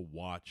people to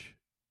watch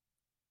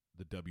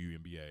the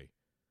WNBA,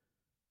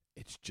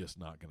 it's just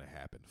not going to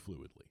happen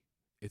fluidly.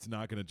 It's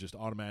not going to just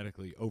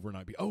automatically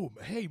overnight be, oh,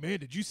 hey, man,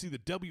 did you see the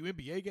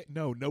WNBA game?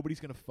 No, nobody's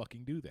going to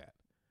fucking do that.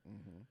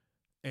 Mm-hmm.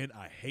 And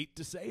I hate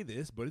to say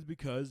this, but it's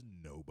because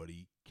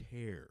nobody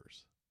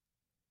cares.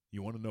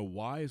 You want to know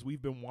why? Is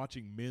we've been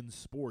watching men's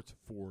sports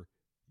for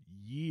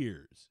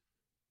years.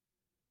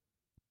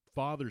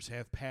 Fathers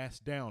have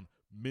passed down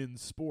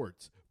men's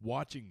sports,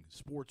 watching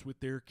sports with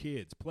their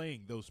kids,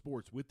 playing those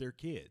sports with their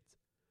kids.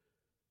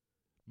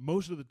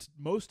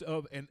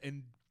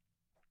 And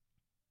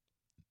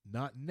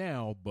not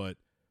now, but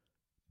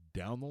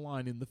down the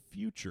line in the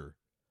future,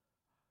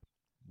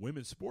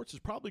 women's sports is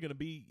probably going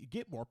to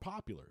get more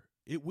popular.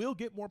 It will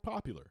get more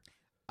popular.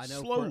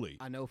 Slowly.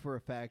 I know for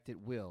a fact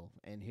it will,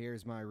 and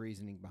here's my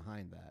reasoning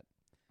behind that.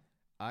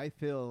 I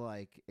feel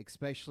like,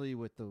 especially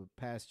with the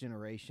past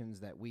generations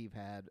that we've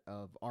had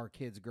of our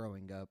kids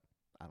growing up,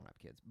 I don't have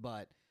kids,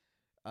 but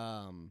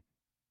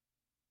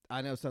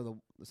I know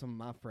some of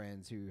my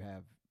friends who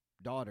have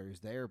daughters,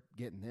 they're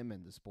getting them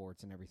into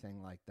sports and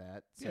everything like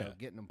that. So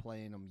getting them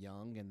playing them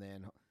young, and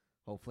then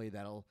hopefully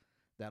that'll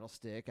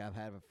stick. I've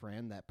had a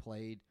friend that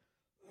played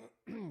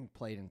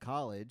in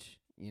college,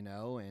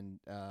 and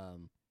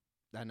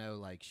I know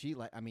like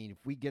if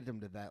we get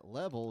them to that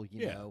level,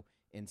 you know,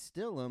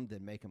 instill them,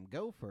 then make them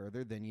go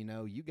further, then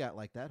you got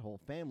like that whole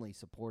family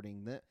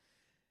supporting that.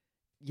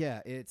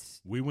 Yeah,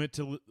 we went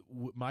to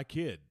my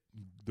kid,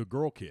 the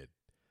girl kid.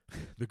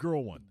 The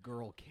girl one.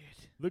 Girl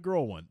kid. The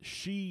girl one.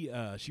 She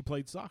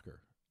played soccer.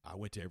 I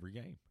went to every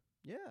game.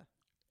 Yeah.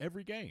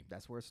 Every game.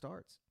 That's where it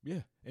starts.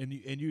 Yeah. And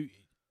you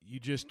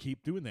just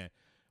keep doing that.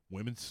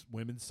 Women's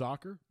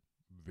soccer,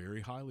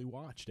 very highly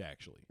watched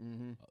actually.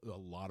 Mm-hmm. A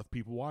lot of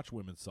people watch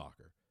women's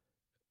soccer.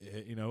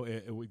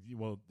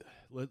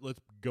 Let's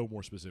go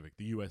more specific.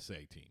 The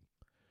USA team.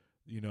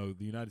 The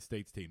United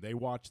States team. They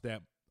watch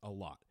that a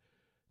lot.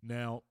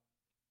 Now,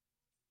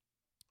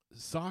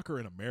 soccer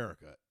in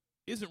America,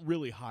 isn't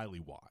really highly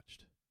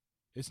watched.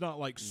 It's not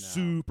like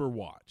super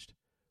watched.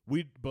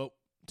 But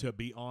to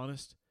be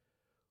honest,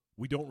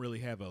 we don't really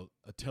have a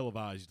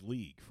televised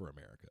league for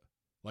America.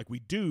 Like we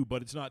do,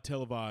 but it's not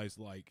televised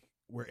like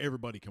where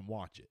everybody can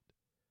watch it.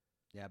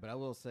 Yeah, but I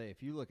will say,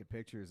 if you look at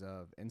pictures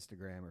of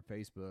Instagram or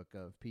Facebook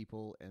of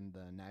people in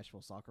the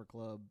Nashville Soccer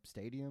Club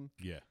stadium,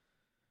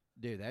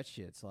 dude, that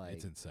shit's like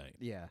it's insane.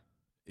 Yeah,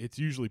 it's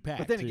usually packed.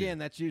 But then again,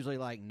 that's usually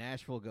like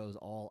Nashville goes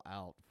all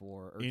out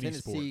for, or any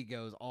Tennessee sport.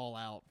 goes all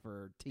out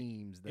for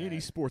teams that any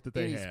sport that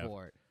they have.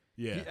 Sport.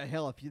 Yeah,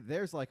 hell, if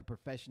there's like a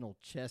professional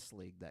chess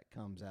league that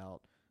comes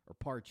out or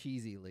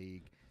Parcheesi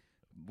league,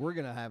 we're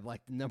gonna have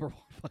like the number one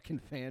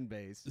fucking fan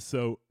base.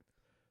 So,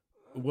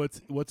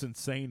 what's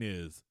insane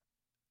is,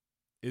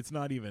 it's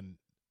not even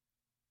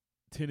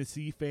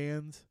Tennessee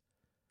fans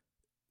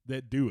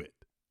that do it.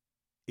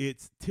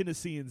 It's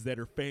Tennesseans that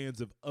are fans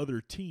of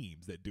other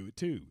teams that do it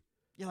too.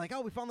 You're like,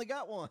 oh, we finally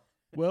got one.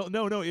 Well,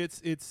 no,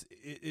 it's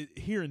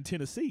here in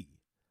Tennessee.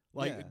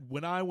 Like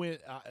when I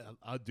went,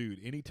 dude,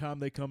 anytime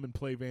they come and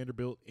play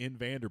Vanderbilt,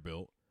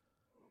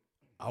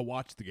 I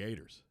watch the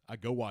Gators. I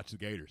go watch the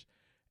Gators,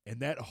 and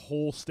that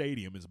whole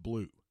stadium is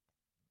blue.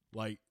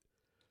 Like,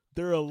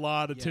 there are a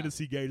lot of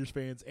Tennessee Gators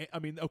fans. I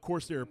mean, of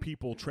course, there are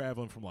people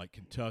traveling from like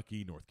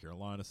Kentucky, North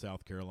Carolina,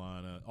 South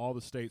Carolina, all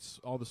the states,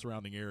 all the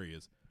surrounding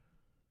areas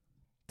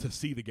to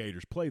see the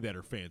Gators play that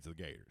are fans of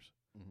the Gators.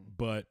 Mm-hmm.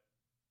 But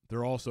there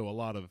are also a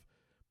lot of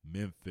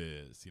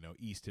Memphis,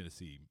 East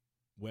Tennessee,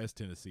 West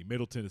Tennessee,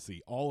 Middle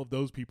Tennessee, all of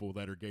those people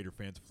that are Gator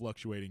fans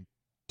fluctuating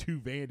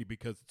to Vandy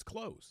because it's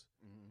close.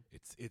 Mm-hmm.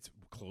 It's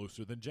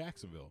closer than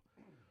Jacksonville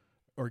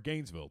or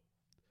Gainesville.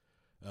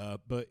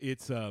 But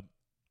it's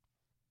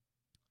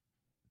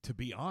to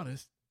be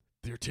honest,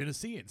 they're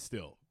Tennesseans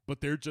still,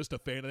 but they're just a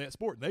fan of that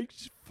sport. And they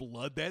just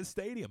flood that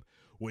stadium.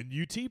 When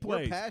UT plays,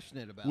 we're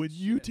passionate about when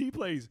shit. UT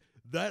plays,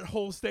 that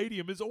whole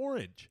stadium is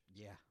orange.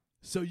 Yeah.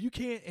 So you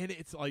can't, and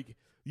it's like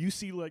you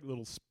see like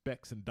little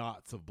specks and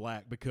dots of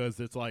black because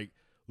it's like,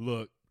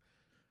 look,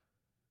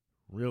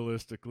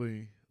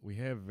 realistically, we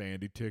have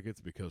Vandy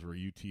tickets because we're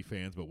UT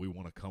fans, but we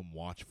want to come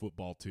watch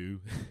football too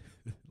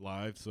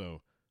live.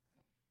 So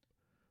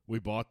we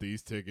bought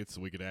these tickets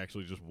so we could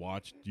actually just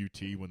watch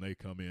UT when they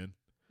come in.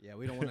 Yeah,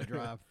 we don't want to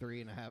drive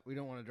 3.5. We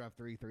don't want to drive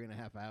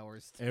 3.5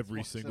 hours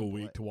every single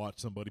week to watch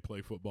somebody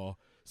play football.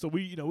 So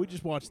we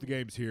just watch the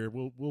games here.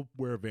 We'll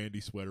wear a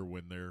Vandy sweater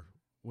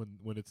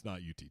when it's not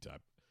UT time.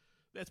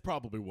 That's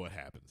probably what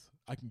happens.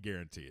 I can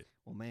guarantee it.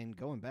 Well, man,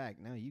 going back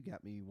now, you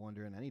got me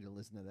wondering. I need to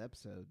listen to the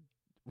episode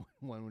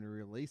when we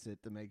release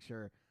it to make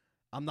sure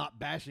I'm not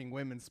bashing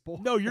women's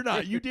sports. No, you're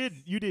not. You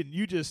didn't.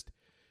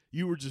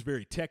 You were just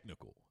very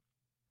technical.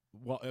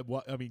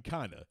 Well, I mean,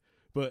 kind of.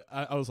 But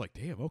I was like,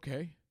 damn,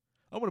 okay.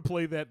 I'm going to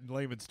play that in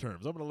layman's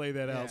terms. I'm going to lay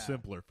that out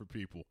simpler for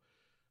people.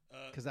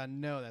 Because I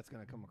know that's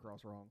going to come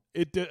across wrong.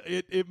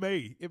 It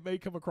may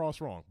come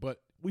across wrong,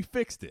 but we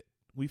fixed it.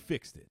 We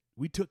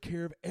took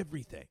care of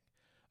everything.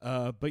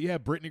 But yeah,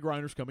 Brittney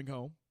Griner's coming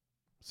home,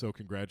 so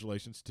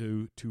congratulations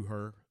to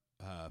her.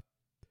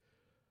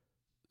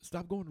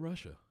 Stop going to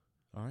Russia,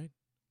 all right?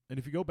 And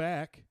if you go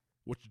back,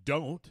 which you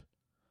don't,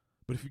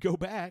 but if you go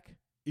back,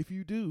 if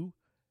you do,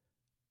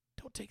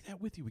 don't take that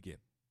with you again.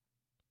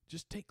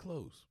 Just take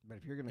clothes. But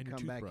if you're going to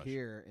come back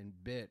here and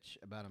bitch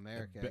about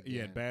America,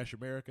 and bash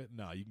America,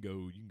 no, you can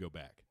go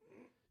back.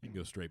 You can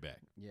go straight back.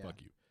 Yeah.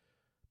 Fuck you,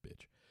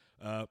 bitch.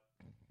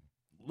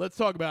 Let's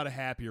talk about a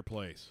happier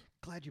place.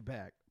 Glad you're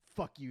back.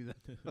 Fuck you.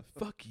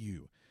 Fuck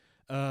you.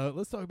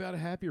 Let's talk about a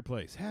happier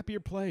place. Happier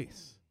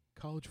place.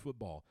 College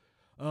football.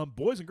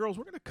 Boys and girls,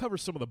 we're going to cover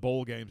some of the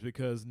bowl games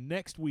because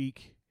next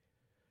week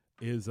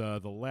is the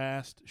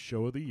last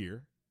show of the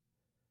year.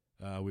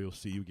 We will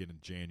see you again in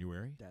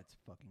January. That's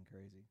fucking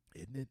crazy.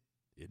 Isn't it?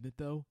 Isn't it,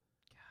 though?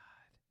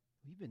 God.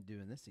 We've been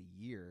doing this a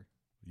year.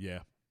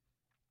 Yeah.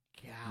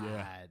 God.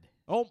 Yeah.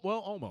 Oh, well,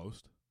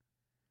 almost.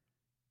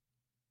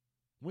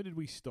 When did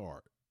we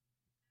start?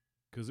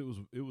 Because it was.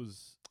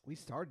 We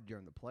started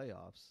during the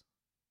playoffs.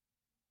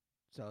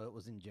 So it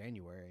was in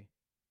January.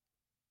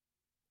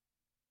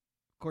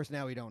 Of course,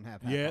 now we don't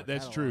have. Yeah,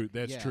 that's true.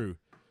 That's true.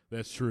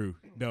 That's true.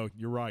 No,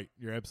 you're right.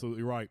 You're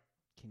absolutely right.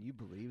 Can you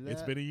believe that?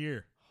 It's been a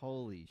year.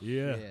 Holy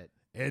shit.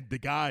 And the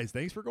guys,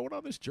 thanks for going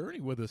on this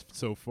journey with us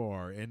so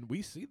far. And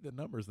we see the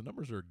numbers. The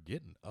numbers are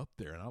getting up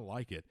there, and I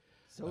like it.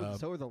 So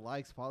are the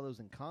likes, follows,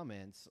 and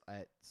comments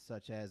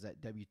such as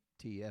at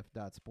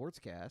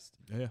WTF.sportscast.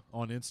 Yeah,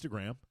 on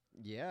Instagram.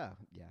 Yeah,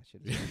 I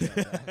should have said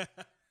that.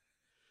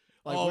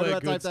 Like, all where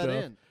that do I type stuff.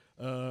 that in?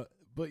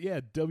 But yeah,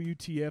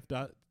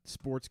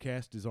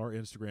 WTF.sportscast is our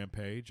Instagram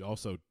page.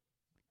 Also,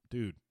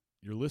 dude,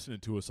 you're listening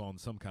to us on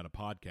some kind of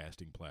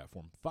podcasting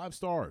platform. 5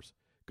 stars.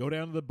 Go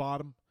down to the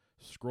bottom,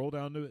 scroll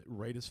down to it,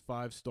 rate us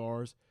 5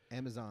 stars.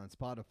 Amazon,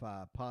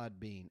 Spotify,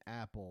 Podbean,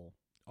 Apple.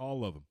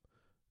 All of them.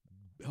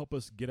 Help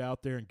us get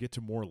out there and get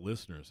to more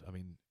listeners. I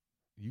mean,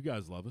 you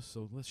guys love us,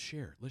 so let's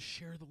share. Let's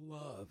share the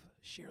love.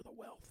 Share the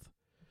wealth.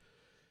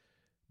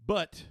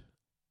 But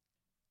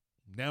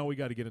now we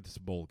got to get into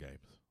some bowl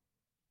games.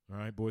 All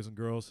right, boys and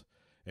girls.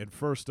 And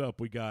first up,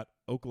 we got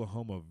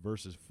Oklahoma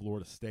versus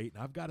Florida State.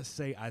 And I've got to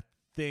say, I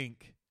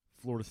think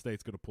Florida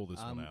State's going to pull this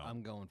one out.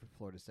 I'm going for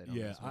Florida State on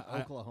this one.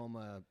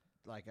 Oklahoma,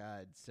 like I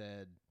had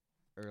said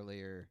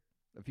earlier,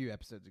 a few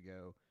episodes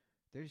ago,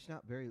 they're just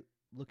not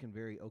looking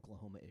very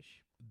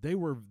Oklahoma-ish.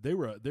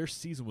 Their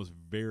season was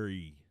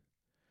very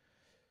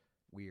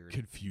weird,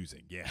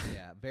 confusing. Yeah,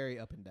 yeah, very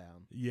up and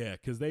down. Yeah,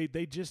 because they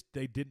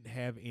didn't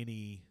have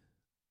any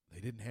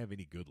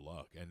good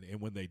luck, and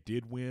when they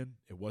did win,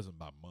 it wasn't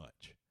by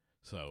much.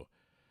 So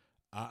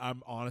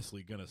I'm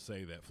honestly going to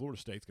say that Florida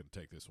State's going to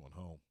take this one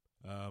home.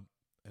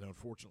 And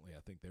unfortunately,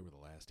 I think they were the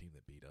last team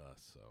that beat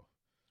us. So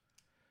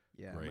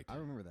yeah, great. I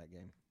remember that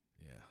game.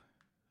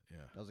 Yeah.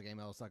 That was a game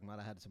I was talking about.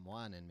 I had some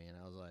wine in me, and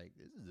I was like,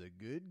 "This is a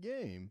good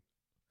game."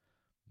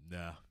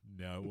 No,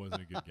 it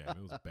wasn't a good game.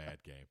 It was a bad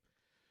game.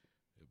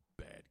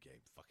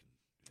 Fucking.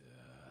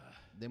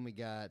 Then we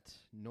got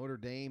Notre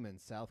Dame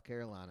and South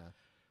Carolina.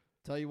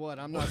 Tell you what,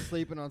 I'm not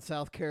sleeping on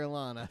South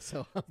Carolina.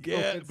 So I'm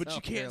going but South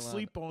you can't Carolina.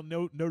 sleep on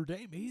Notre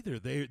Dame either.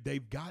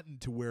 They've gotten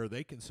to where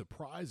they can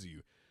surprise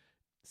you.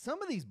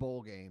 Some of these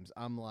bowl games,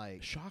 I'm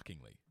like,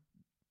 shockingly.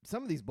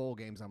 Some of these bowl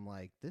games, I'm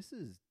like, this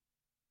is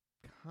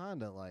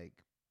kind of like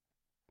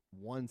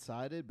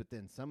one-sided. But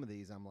then some of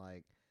these, I'm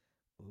like,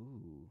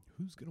 ooh,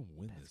 who's gonna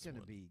win this? That's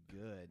gonna be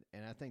good,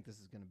 and I think this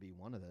is gonna be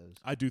one of those.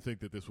 I do think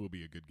that this will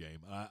be a good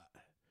game.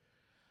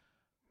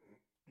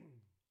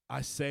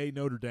 I say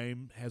Notre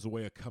Dame has a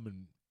way of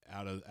coming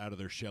out of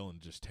their shell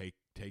and just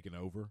taking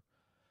over.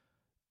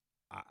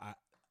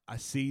 I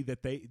see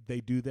that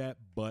they do that,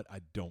 but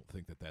I don't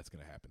think that that's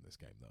going to happen this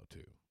game though.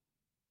 Too,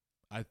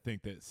 I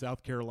think that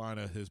South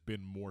Carolina has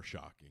been more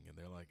shocking, and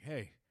they're like,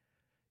 "Hey,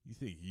 you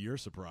think you're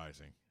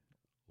surprising?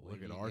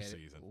 Look at our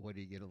season. What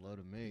do you get a load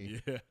of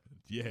me?"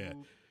 Yeah.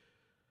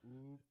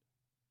 And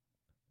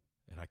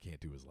I can't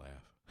do his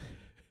laugh.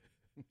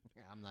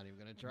 I'm not even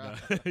gonna try.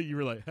 No. You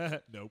were like,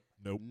 nope.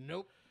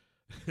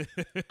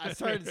 I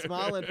started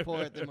smiling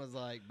for it, then was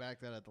like, back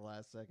that at the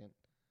last second.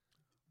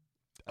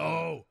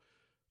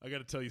 I got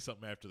to tell you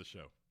something after the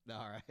show.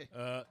 All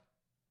right.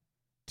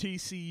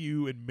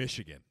 TCU and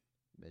Michigan.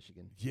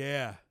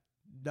 Yeah.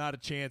 Not a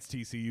chance,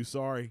 TCU.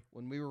 Sorry.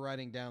 When we were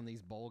writing down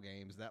these bowl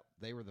games, that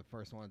they were the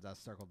first ones I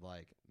circled.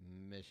 Like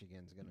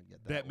Michigan's gonna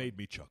get that. That made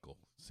me chuckle.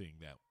 Seeing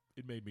that,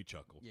 it made me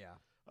chuckle. Yeah.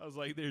 I was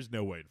like, "There's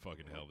no way in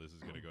fucking hell this is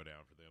gonna go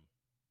down for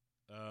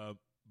them."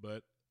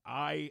 But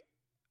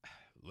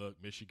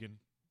look, Michigan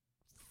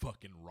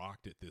fucking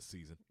rocked it this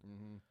season.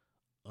 Mm-hmm.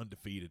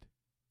 Undefeated.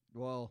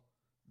 Well,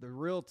 the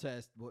real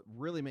test, what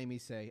really made me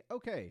say,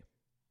 okay,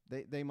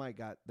 they might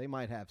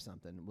have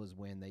something, was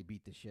when they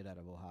beat the shit out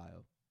of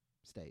Ohio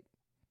State.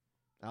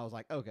 I was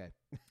like, okay.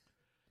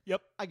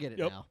 Yep. I get it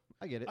now.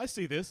 I get it. I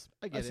see this.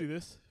 I get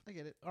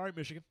it. All right,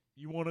 Michigan.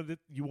 You wanted it.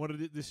 You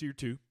wanted it this year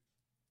too.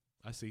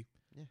 I see.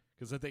 Yeah.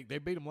 Because I think they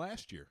beat them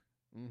last year.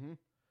 Mm-hmm.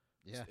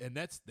 Yeah. And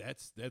that's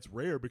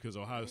rare because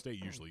Ohio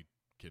State usually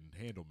can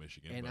handle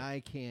Michigan. And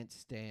I can't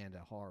stand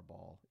a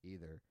Harbaugh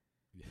either.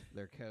 Yeah.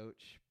 Their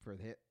coach for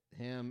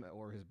him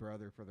or his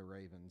brother for the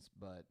Ravens,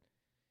 but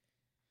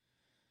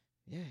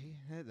yeah,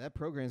 that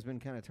program's been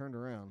kind of turned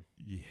around.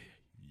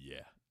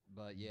 Yeah.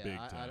 But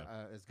yeah,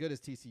 I, as good as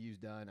TCU's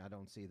done, I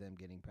don't see them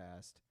getting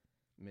past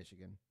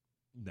Michigan.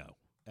 No,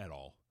 at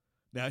all.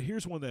 Now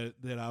here's one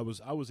that I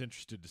was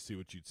interested to see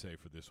what you'd say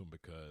for this one,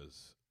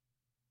 because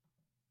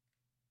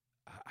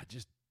I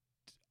just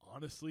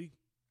honestly,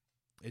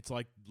 it's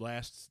like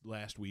last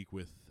week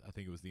with, I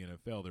think it was the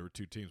NFL. There were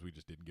two teams we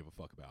just didn't give a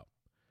fuck about.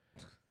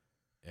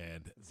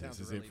 And this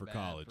is really it for bad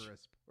college. For a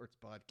sports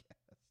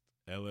podcast.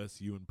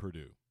 LSU and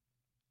Purdue.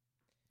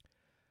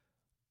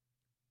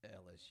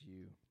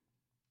 LSU.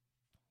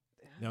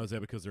 Now, is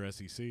that because they're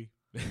SEC?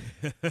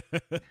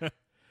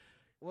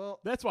 Well,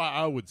 that's why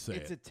I would say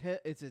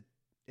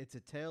it's a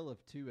tale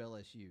of two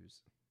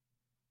LSUs.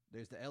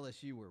 There's the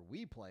LSU where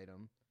we played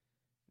them,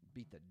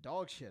 beat the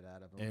dog shit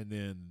out of them, and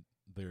then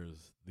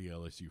there's the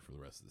LSU for the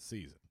rest of the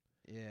season.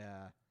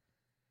 Yeah,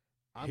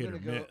 I'm gonna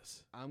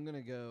miss. I'm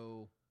gonna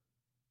go.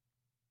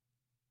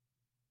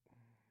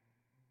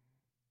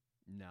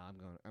 No,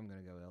 I'm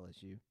gonna go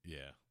LSU.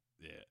 Yeah.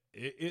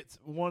 It's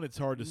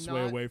hard to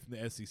sway away from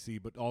the SEC,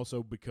 but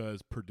also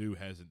because Purdue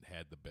hasn't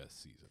had the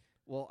best season.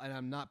 Well, and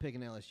I'm not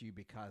picking LSU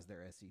because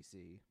they're SEC.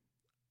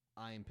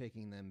 I am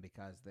picking them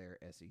because they're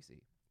SEC.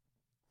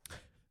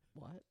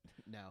 What?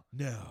 No.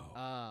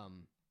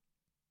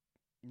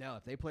 No,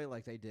 if they play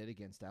like they did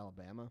against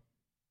Alabama,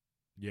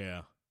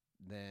 yeah,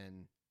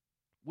 then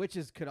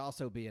could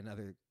also be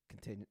another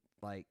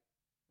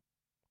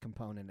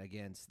component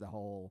against the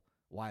whole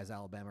why is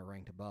Alabama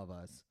ranked above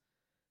us?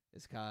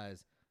 Is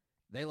because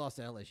they lost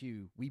to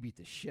LSU. We beat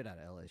the shit out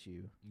of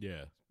LSU.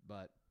 Yeah,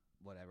 but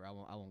whatever. I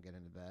won't get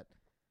into that.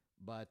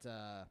 But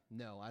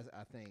no, I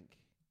think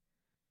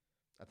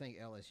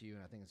LSU,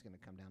 and I think it's going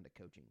to come down to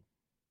coaching.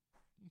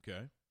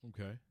 Okay.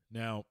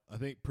 Now I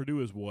think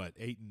Purdue is what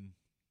 8 and.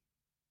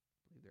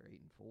 I believe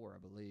they're 8-4. I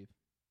believe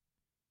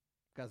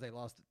because they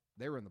lost.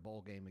 They were in the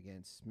bowl game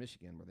against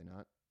Michigan, were they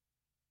not?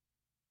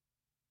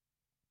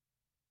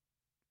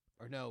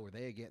 Or no, were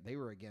they against? They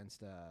were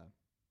against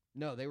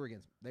No, they were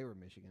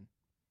Michigan.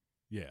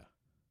 Yeah.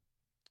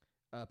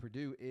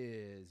 Purdue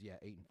is 8-4.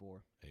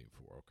 8-4.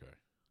 Okay.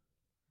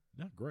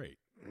 Not great.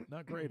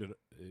 Not great,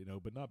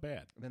 but not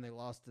bad. And then they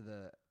lost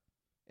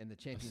in the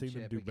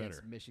championship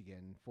against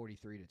Michigan,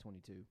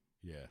 43-22.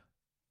 Yeah.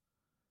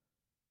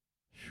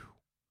 Whew.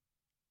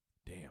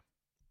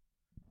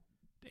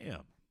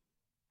 Damn.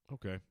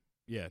 Okay.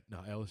 Yeah. No,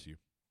 LSU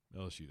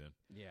then.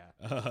 Yeah.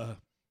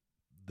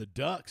 The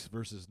Ducks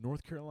versus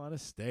North Carolina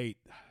State.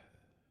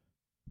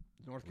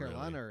 North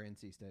Carolina or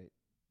NC State?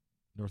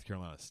 North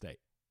Carolina State.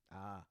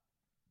 Ah.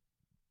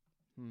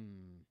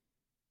 I'm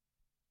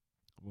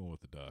going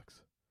with the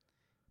Ducks.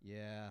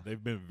 Yeah.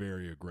 They've been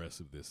very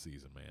aggressive this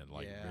season, man.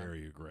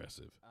 Very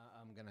aggressive.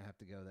 I'm going to have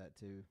to go that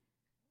too.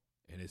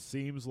 And it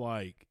seems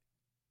like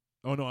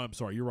 – oh, no, I'm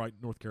sorry. You're right,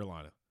 North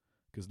Carolina,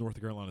 because North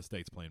Carolina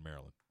State's playing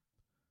Maryland.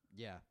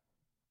 Yeah.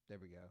 There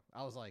we go.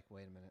 I was like,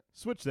 wait a minute.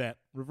 Switch that.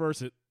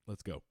 Reverse it.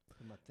 Let's go.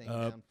 Put my thing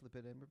down, flip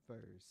it, and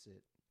reverse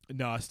it.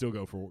 No, I still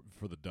go for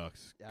the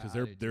Ducks because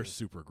they're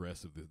super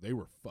aggressive. They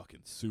were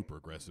fucking super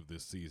aggressive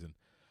this season.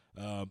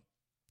 And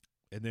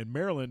then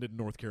Maryland and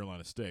North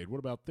Carolina State. What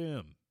about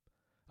them?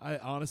 I'm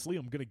going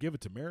to give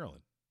it to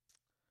Maryland.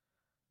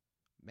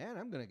 Man,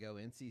 I'm going to go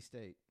NC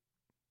State.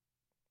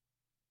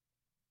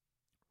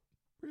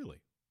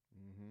 Really?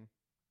 Mm-hmm.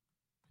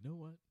 You know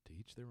what? To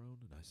each their own,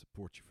 and I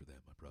support you for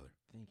that, my brother.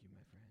 Thank you,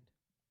 my friend.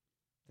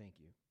 Thank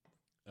you.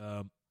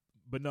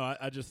 But no,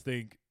 I just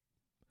think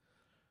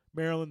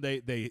Maryland.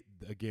 They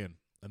again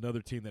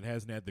another team that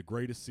hasn't had the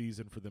greatest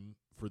season for them.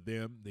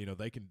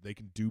 They can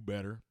do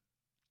better.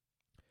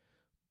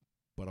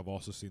 But I've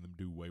also seen them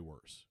do way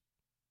worse.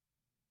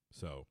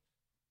 So,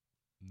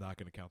 I'm not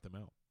going to count them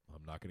out.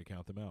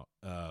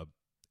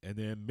 And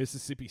then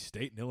Mississippi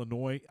State and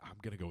Illinois, I'm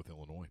going to go with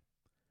Illinois.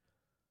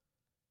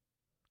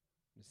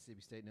 Mississippi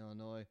State and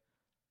Illinois.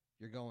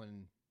 You're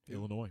going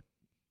Illinois.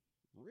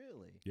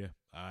 Really? Yeah,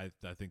 I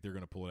think they're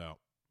going to pull it out.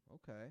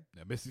 Okay.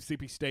 Now,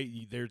 Mississippi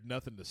State, there's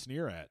nothing to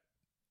sneer at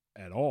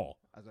all.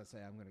 I was going to say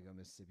I'm going to go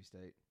Mississippi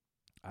State.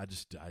 I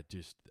just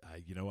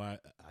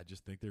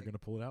think they're going to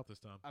pull it out this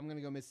time. I'm going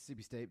to go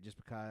Mississippi State just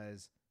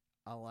because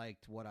I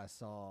liked what I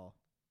saw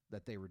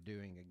that they were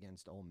doing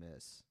against Ole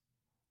Miss,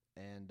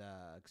 and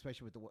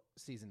especially with the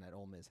season that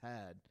Ole Miss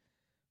had,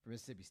 for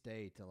Mississippi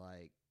State to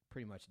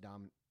pretty much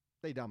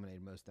they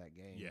dominated most of that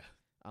game. Yeah,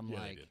 I'm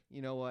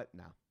you know what?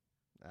 No,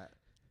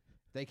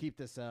 they keep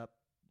this up,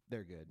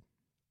 they're good.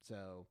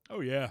 So.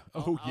 Oh yeah.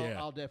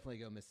 I'll definitely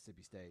go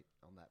Mississippi State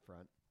on that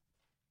front.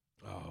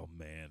 Oh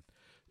man.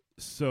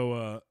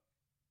 So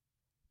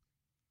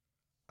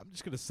I'm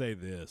just going to say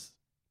this.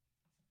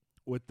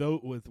 With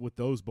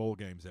those bowl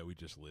games that we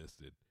just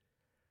listed,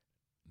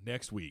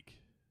 next week's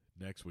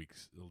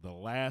the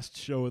last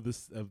show of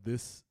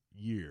this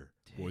year,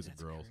 boys and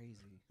girls.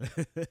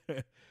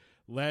 Crazy.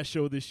 Last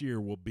show of this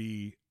year will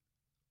be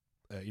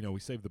we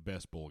saved the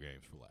best bowl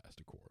games for last,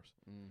 of course.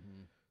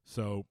 Mm-hmm.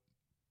 So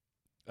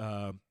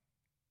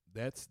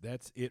that's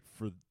it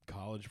for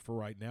college for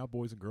right now,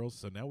 boys and girls.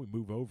 So now we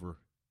move over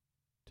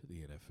to the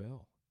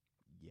NFL.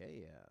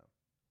 Yeah.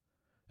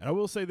 And I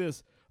will say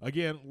this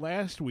again,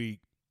 last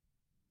week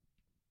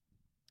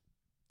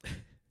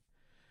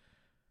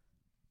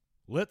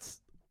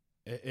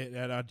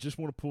and I just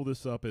want to pull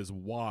this up as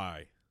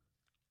why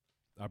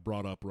I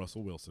brought up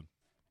Russell Wilson.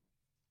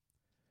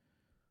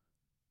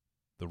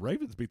 The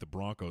Ravens beat the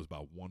Broncos by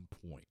 1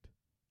 point.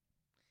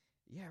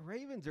 Yeah,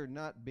 Ravens are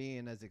not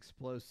being as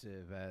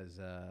explosive as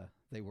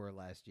they were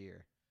last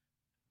year.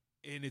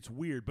 And it's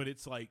weird, but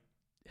it's like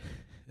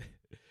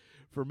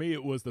for me,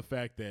 it was the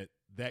fact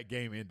that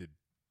game ended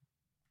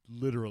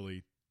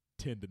literally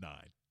 10-9.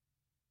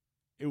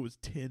 It was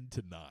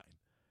 10-9.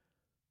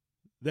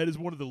 That is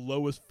one of the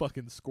lowest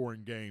fucking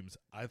scoring games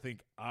I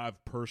think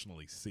I've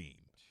personally seen.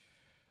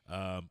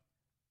 I've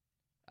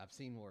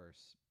seen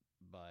worse,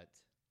 but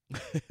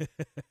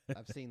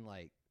I've seen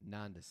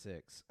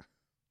 9-6.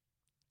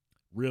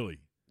 Really?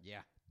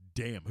 Yeah.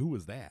 Damn, who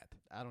was that?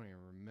 I don't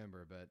even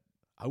remember, but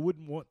I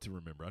wouldn't want to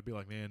remember. I'd be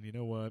like, man, you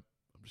know what?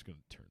 I'm just going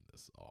to turn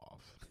this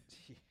off.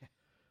 Yeah.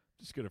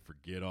 Just going to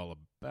forget all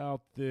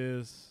about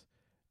this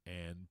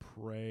and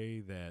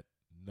pray that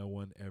no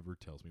one ever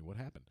tells me what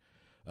happened.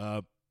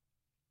 Let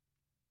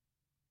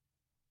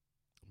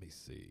me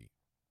see.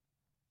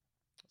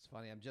 It's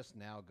funny. I'm just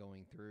now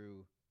going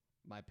through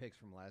my picks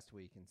from last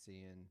week and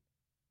seeing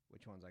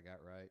which ones I got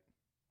right.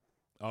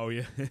 Oh,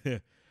 yeah.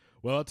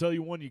 Well, I'll tell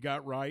you one you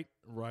got right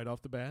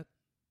off the bat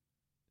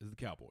is the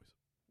Cowboys.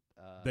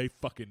 They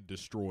fucking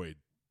destroyed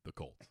the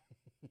Colts.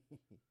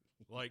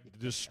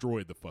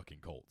 Destroyed the fucking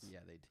Colts. Yeah,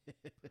 they did.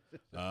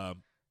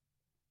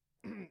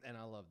 And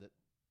I loved it.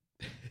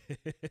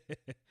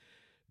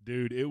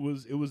 Dude, it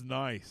was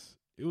nice.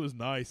 It was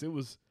nice. It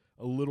was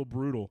a little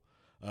brutal,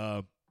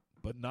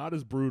 but not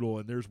as brutal.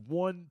 And there's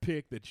one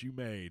pick that you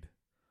made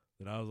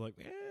that I was like,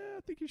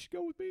 I think you should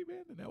go with me,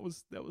 man. And that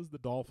was the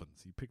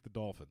Dolphins. You picked the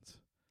Dolphins.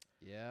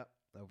 Yeah,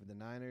 over the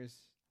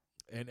Niners.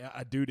 And,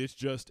 dude,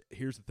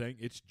 here's the thing.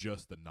 It's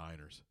just the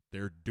Niners.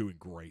 They're doing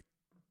great.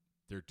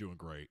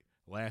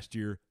 Last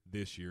year,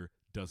 this year,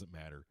 Doesn't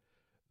matter.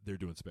 They're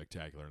doing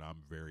spectacular, and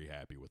I'm very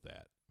happy with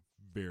that.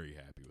 Very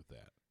happy with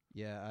that.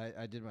 Yeah,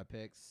 I did my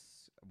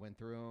picks, went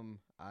through them.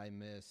 I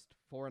missed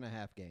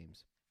 4.5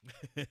 games.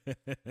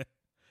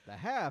 The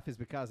half is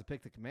because I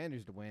picked the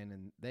Commanders to win,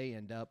 and they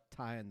end up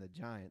tying the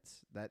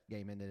Giants. That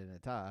game ended in a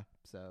tie.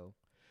 So,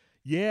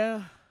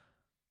 yeah.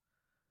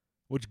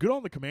 Which good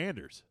on the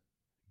Commanders.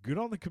 Good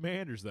on the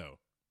Commanders, though.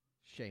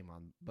 Shame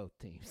on both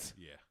teams.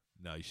 Yeah.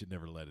 No, you should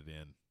never let it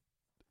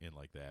in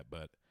like that.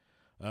 But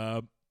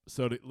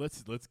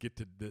let's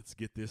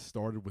get this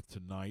started with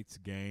tonight's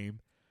game.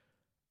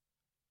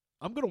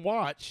 I'm going to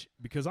watch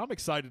because I'm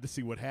excited to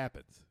see what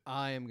happens.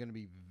 I am going to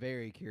be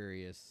very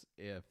curious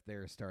if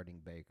they're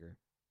starting Baker.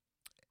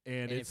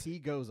 And if he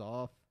goes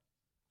off,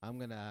 I'm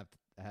going to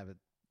have a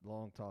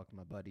long talk to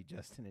my buddy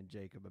Justin and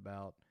Jacob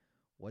about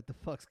what the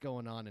fuck's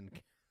going on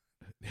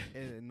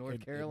in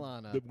North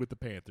Carolina. With the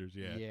Panthers,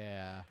 yeah.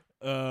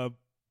 Yeah.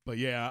 But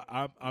yeah,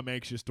 I'm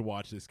anxious to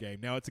watch this game.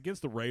 Now it's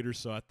against the Raiders,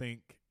 so I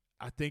think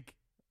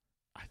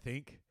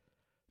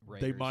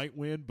Raiders. they might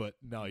win, but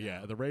no,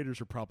 yeah, the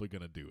Raiders are probably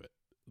going to do it.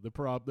 They're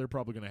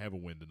probably going to have a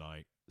win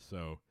tonight.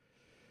 So,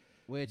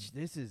 which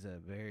this is a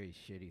very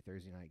shitty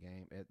Thursday night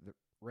game. The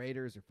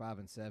Raiders are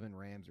 5-7,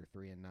 Rams are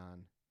 3-9.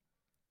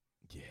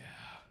 Yeah.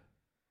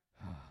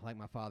 Like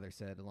my father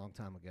said a long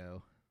time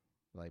ago,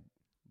 like,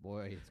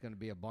 boy, it's going to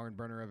be a barn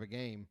burner of a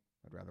game.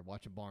 I'd rather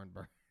watch a barn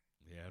burn.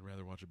 Yeah, I'd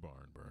rather watch a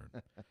barn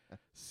burn.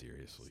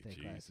 Seriously, Stay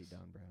Jesus. classy,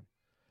 Don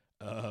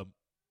Brown.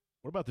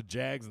 What about the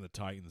Jags and the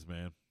Titans,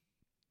 man?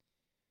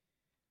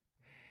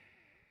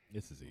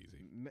 This is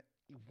easy.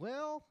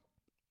 Well,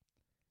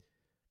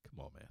 come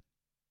on, man.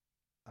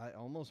 I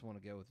almost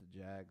want to go with the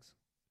Jags.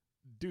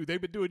 Dude,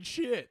 they've been doing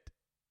shit.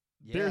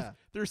 Yeah.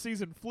 Their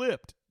season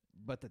flipped.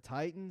 But the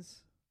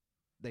Titans,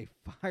 they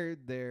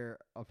fired their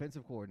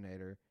offensive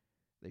coordinator.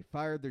 They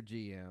fired their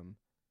GM.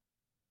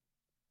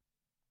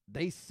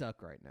 They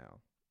suck right now.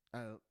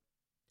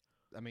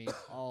 I mean,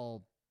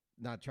 all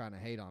not trying to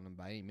hate on them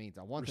by any means.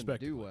 I want them to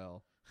do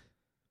well.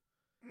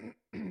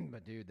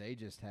 But, dude, they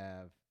just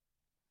have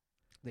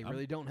 – they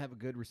really don't have a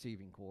good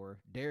receiving core.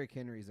 Derrick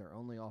Henry is their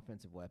only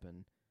offensive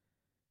weapon.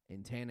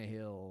 And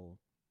Tannehill,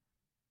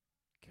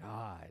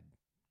 God.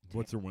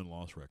 What's their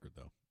win-loss record,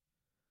 though?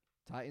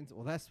 Titans,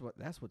 well,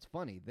 that's what's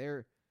funny.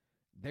 They're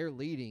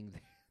leading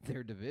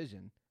their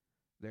division.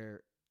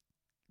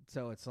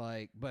 So it's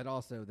like, but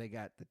also they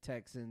got the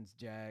Texans,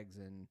 Jags,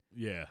 and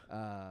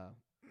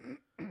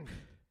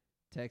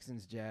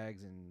Texans,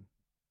 Jags, and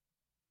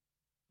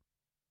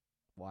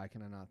why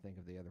can I not think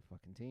of the other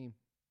fucking team?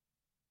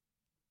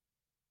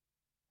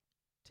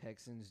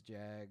 Texans,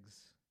 Jags,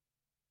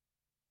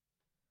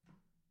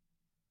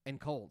 and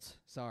Colts.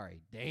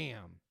 Sorry,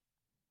 damn.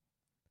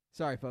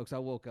 Sorry, folks. I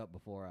woke up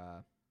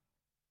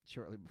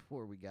shortly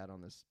before we got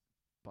on this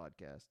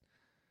podcast.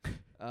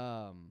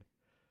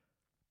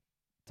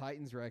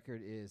 Titans'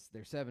 record is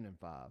they're 7-5.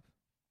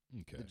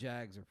 Okay. The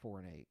Jags are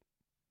 4-8.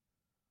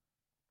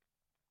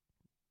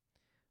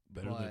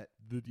 Better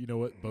than you know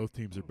what? Both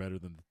teams are better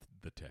than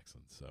the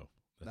Texans, so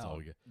that's all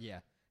we get. Yeah.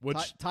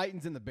 Which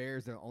Titans and the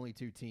Bears are the only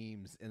two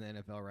teams in the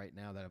NFL right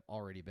now that have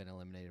already been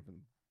eliminated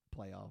from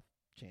playoff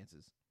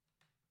chances.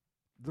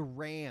 The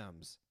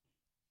Rams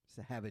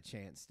have a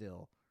chance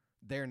still.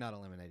 They're not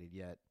eliminated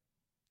yet,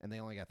 and they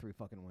only got 3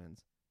 fucking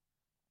wins.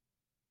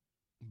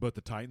 But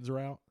the Titans are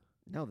out?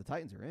 No, the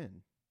Titans are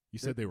in. You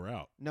said they were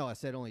out. No, I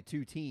said only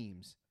 2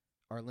 teams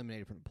are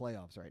eliminated from the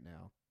playoffs right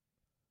now.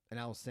 And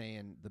I was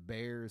saying the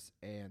Bears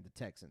and the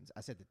Texans.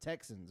 I said the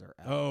Texans are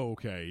out. Oh,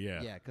 okay,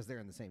 yeah. Yeah, because they're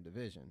in the same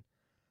division.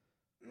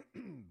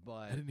 But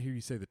I didn't hear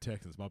you say the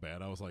Texans. My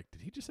bad. I was like,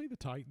 did he just say the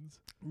Titans?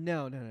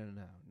 No.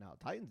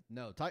 Titans.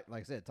 No, like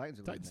I said, Titans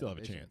are Titans still have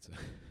a chance.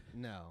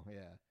 No,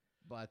 yeah.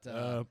 But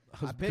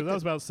because I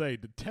was about to say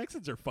the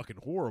Texans are fucking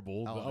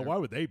horrible. Why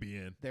would they be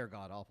in? They're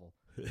god awful.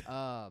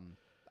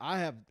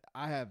 I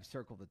have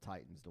circled the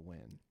Titans to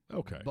win.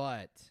 Okay,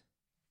 but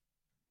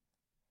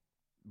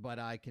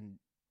I can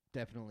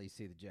definitely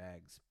see the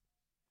Jags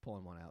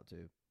pulling one out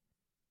too.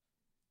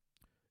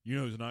 You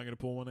know who's not going to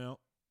pull one out?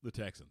 The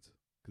Texans,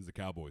 because the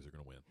Cowboys are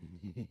going to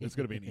win. It's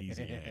going to be an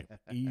easy game.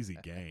 Easy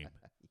game.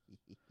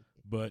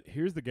 But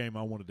here's the game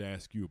I wanted to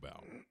ask you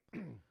about: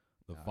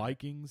 the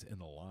Vikings and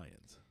the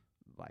Lions.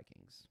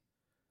 Vikings.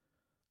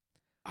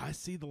 I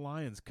see the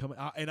Lions coming,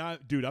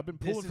 I've been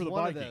pulling for the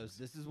Vikings.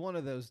 This is one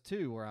of those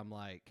too where I'm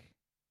like,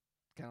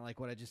 kind of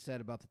like what I just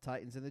said about the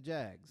Titans and the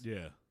Jags.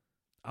 Yeah,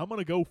 I'm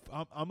gonna go.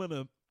 I'm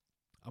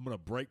gonna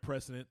break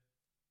precedent.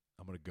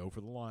 I'm gonna go for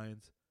the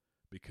Lions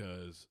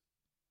because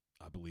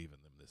I believe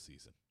in them this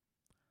season.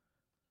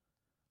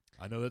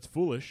 I know that's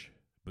foolish,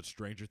 but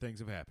stranger things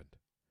have happened.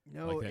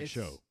 No, like that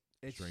show,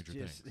 it's Stranger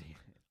just, Things.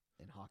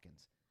 And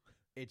Hawkins.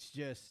 It's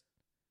just.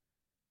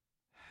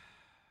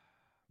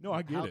 No,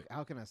 I get it.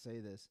 How can I say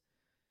this?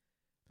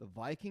 The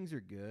Vikings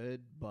are good,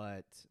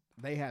 but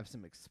they have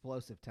some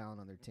explosive talent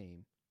on their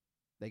team.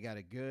 They got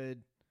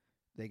good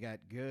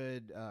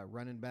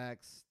running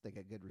backs. They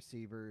got good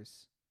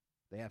receivers.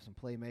 They have some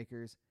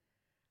playmakers.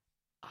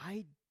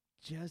 I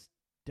just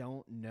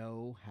don't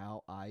know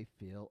how I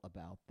feel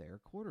about their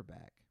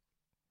quarterback.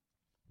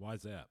 Why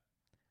is that?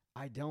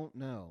 I don't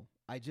know.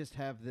 I just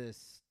have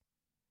this,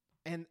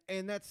 and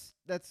that's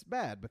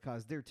bad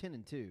because they're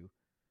 10-2.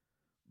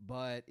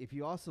 But if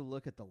you also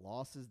look at the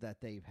losses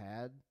that they've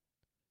had,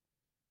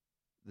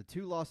 the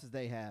 2 losses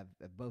they have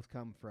both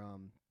come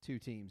from 2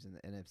 teams in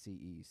the NFC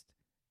East.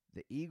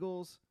 The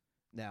Eagles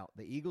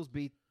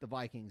beat the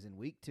Vikings in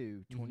week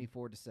 2,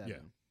 24-7. Yeah.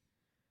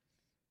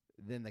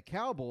 Then the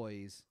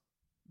Cowboys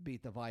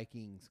beat the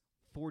Vikings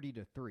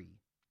 40-3.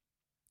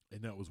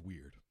 And that was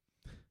weird.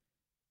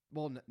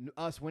 Well,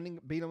 us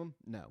beat them,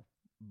 no.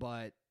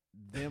 But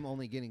them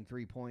only getting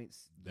 3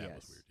 points, that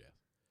was weird, yeah.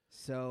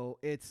 So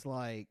it's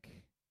like,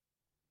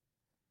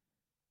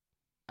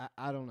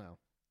 I don't know.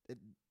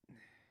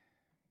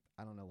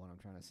 I don't know what I'm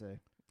trying to say.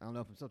 I don't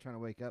know if I'm still trying to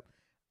wake up.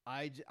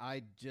 I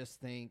just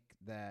think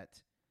that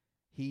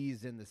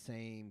he's in the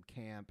same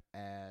camp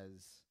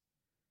as,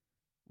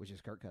 which is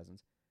Kirk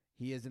Cousins.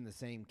 He is in the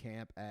same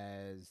camp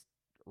as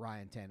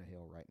Ryan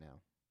Tannehill right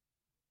now.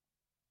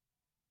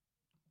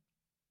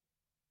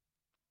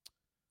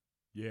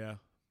 Yeah,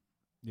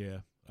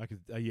 I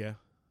could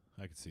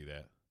see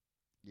that.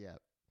 Yeah.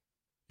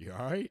 You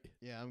all right?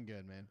 Yeah, I'm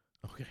good, man.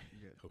 Okay.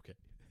 Good. Okay.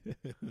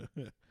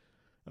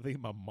 I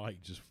think my my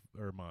headphones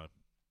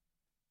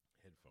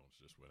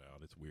just went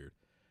out. It's weird.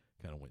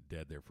 Kind of went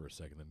dead there for a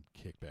second, then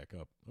kicked back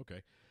up.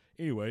 Okay.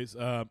 Anyways,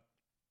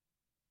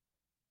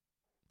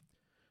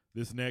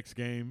 this next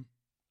game,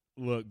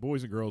 look,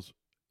 boys and girls,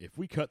 if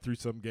we cut through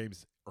some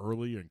games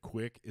early and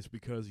quick, it's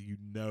because you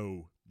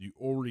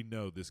already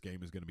know this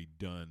game is going to be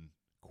done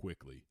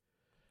quickly,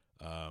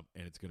 and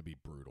it's going to be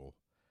brutal,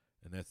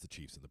 and that's the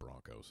Chiefs and the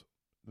Broncos.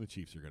 The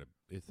Chiefs are going to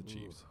 – it's the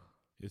Chiefs.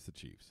 It's the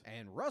Chiefs.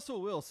 And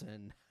Russell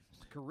Wilson,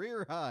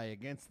 career high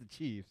against the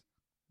Chiefs.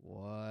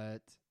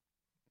 What?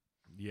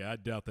 Yeah, I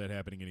doubt that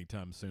happening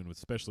anytime soon,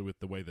 especially with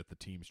the way that the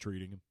team's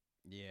treating him.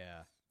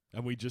 Yeah.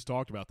 And we just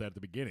talked about that at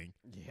the beginning.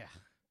 Yeah.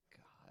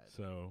 God.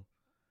 So,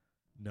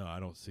 no, I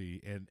don't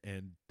see. And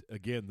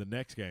again, the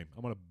next game,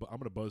 I'm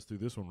gonna buzz through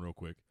this one real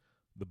quick.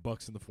 The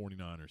Bucs and the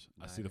 49ers.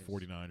 I see the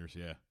 49ers,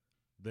 yeah.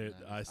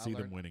 I see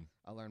them winning.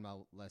 I learned my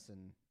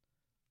lesson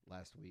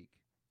last week.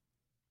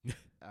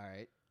 All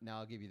right. Now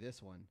I'll give you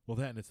this one. Well,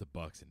 that and it's the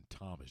Bucs, and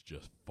Tom is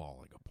just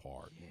falling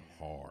apart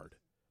hard.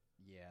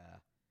 Yeah.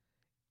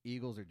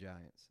 Eagles or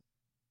Giants?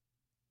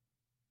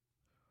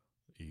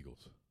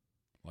 Eagles.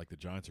 Like the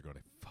Giants are going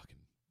to fucking.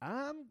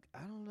 I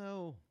don't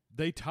know.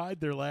 They tied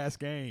their last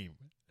game.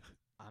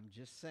 I'm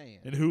just saying.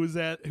 And who is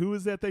that? Who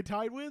is that they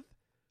tied with?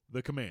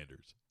 The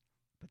Commanders.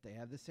 But they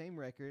have the same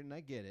record, and I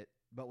get it.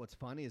 But what's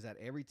funny is that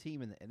every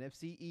team in the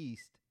NFC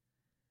East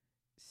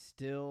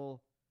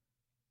still,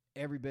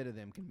 every bit of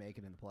them can make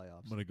it in the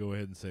playoffs. I'm going to go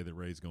ahead and say the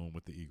Rays going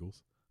with the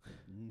Eagles.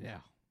 No.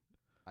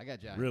 I got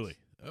Giants. Really?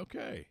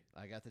 Okay.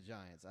 I got the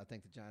Giants. I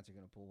think the Giants are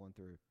going to pull one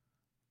through.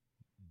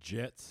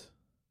 Jets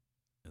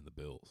and the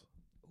Bills.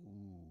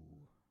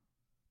 Ooh.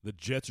 The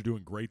Jets are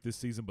doing great this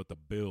season, but the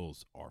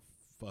Bills are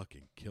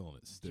fucking killing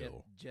it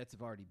still. Jets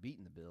have already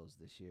beaten the Bills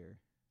this year.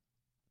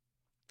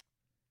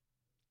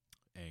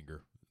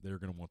 Anger. They're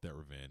going to want that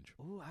revenge.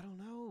 Ooh, I don't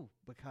know,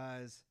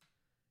 because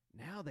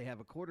now they have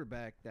a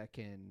quarterback that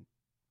can.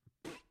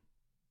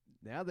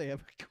 Now they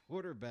have a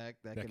quarterback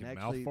that can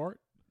actually mouth fart?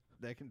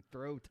 That can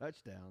throw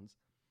touchdowns.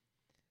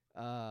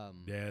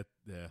 Yeah.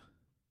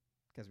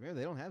 Because remember,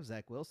 they don't have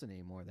Zach Wilson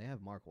anymore. They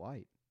have Mark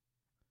White.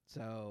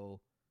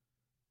 So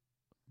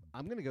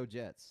I'm going to go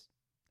Jets.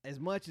 As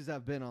much as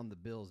I've been on the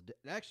Bills.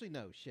 Actually,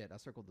 no, shit. I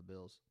circled the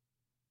Bills.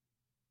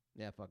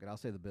 Yeah, fuck it. I'll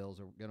say the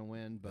Bills are going to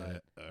win,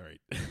 but all right.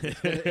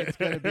 it's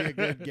going to be a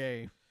good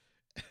game.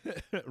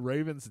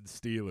 Ravens and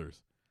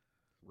Steelers.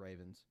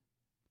 Ravens.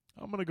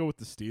 I'm going to go with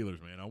the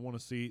Steelers, man. I want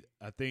to see.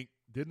 I think,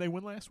 didn't they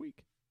win last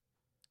week?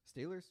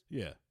 Steelers?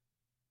 Yeah.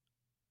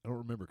 I don't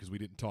remember because we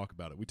didn't talk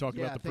about it. We talked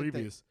about the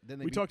previous.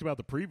 We talked about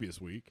the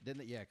previous week. Didn't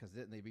they? Yeah, because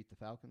didn't they beat the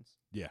Falcons?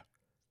 Yeah.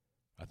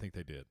 I think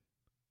they did.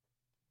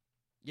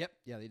 Yep.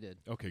 Yeah, they did.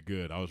 Okay,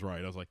 good. I was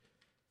right. I was like,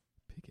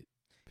 pick it.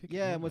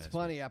 Yeah, and what's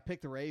funny, I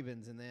picked the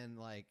Ravens, and then,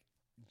 like,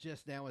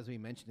 just now as we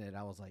mentioned it,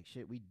 I was like,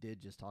 shit, we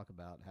did just talk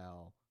about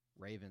how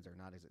Ravens are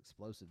not as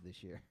explosive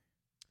this year.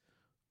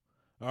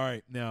 All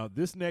right. Now,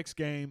 this next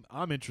game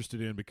I'm interested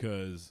in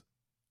because,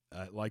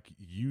 like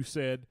you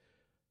said,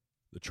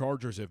 the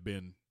Chargers have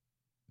been,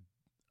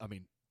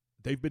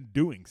 they've been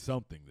doing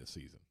something this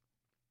season.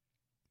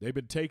 They've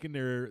been taking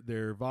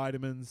their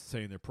vitamins,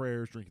 saying their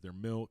prayers, drinking their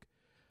milk.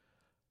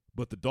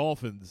 But the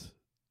Dolphins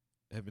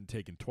have been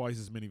taking twice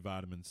as many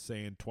vitamins,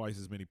 saying twice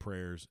as many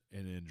prayers,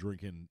 and then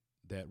drinking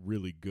that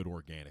really good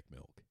organic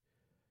milk.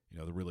 You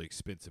know, the really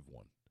expensive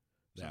one.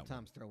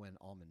 Sometimes throw in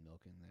almond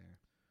milk in there.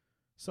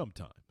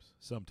 Sometimes.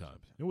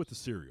 And with the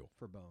cereal.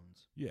 For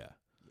bones. Yeah.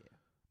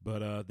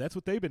 But that's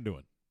what they've been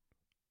doing.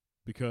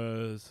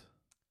 Because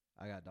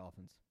I got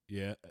Dolphins.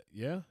 Yeah.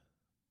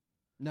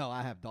 No,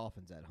 I have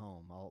Dolphins at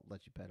home. I'll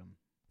let you pet them.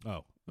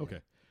 Oh, okay.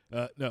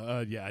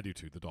 No, yeah, I do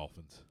too. The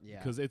Dolphins. Yeah.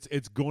 Because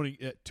it's going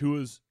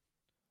Tua's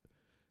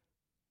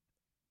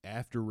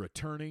after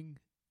returning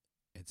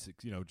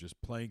and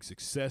just playing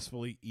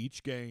successfully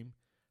each game,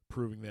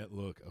 proving that,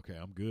 look, okay,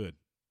 I'm good.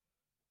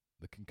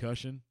 The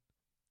concussion,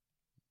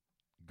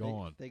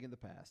 gone. Thing in the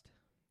past.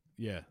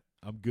 Yeah,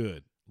 I'm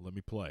good. Let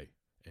me play.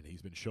 And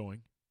he's been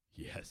showing,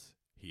 yes,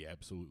 he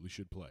absolutely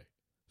should play.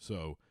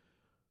 So,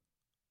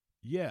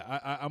 yeah,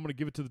 I'm going to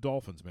give it to the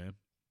Dolphins, man.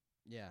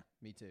 Yeah,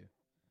 me too.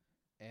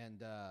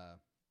 And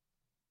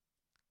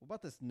what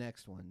about this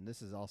next one?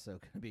 This is also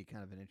going to be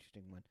kind of an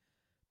interesting one.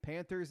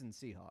 Panthers and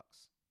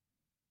Seahawks.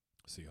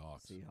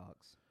 Seahawks.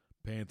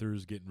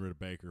 Panthers getting rid of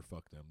Baker.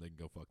 Fuck them. They can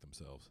go fuck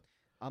themselves.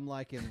 I'm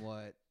liking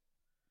what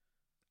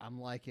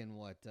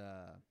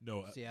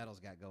Seattle's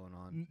got going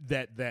on.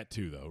 That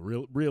too, though.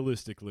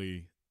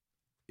 Realistically,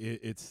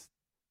 it's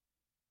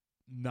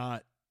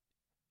not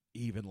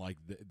even like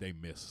they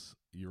miss.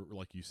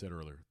 Like you said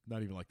earlier,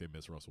 not even like they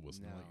miss Russell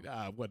Wilson.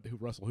 No. Like,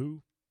 Russell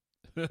who?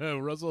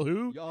 Russell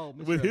who? Yo,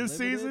 Mr. With his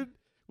Unlimited? season?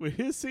 With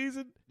his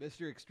season?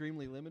 Mr.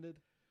 Extremely Limited?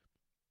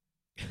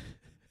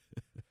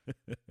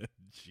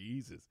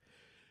 Jesus.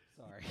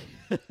 Sorry.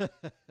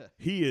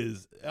 He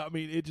is, I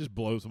mean, it just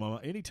blows my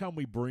mind. Anytime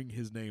we bring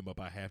his name up,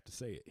 I have to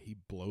say it. He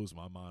blows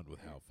my mind with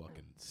how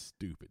fucking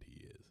stupid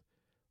he is.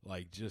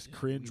 Like, just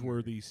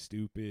cringeworthy,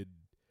 stupid,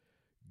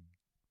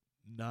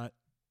 not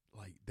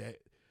like that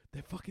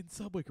fucking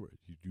subway commercial.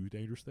 You do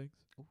dangerous things?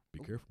 Be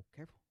careful.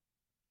 Careful.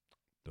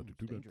 Don't do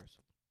too dangerous.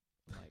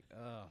 Like,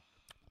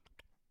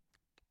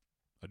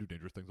 I do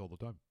dangerous things all the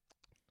time.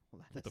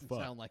 Well, that doesn't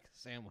sound like a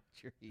sandwich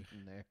you're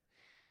eating there.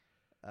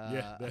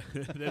 Yeah,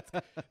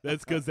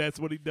 that's because that's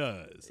what he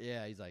does.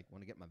 Yeah, he's like,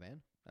 want to get my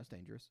van? That's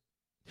dangerous.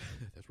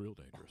 That's real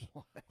dangerous.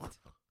 What?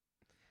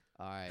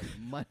 All right,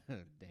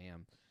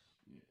 damn.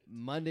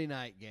 Monday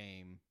night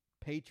game,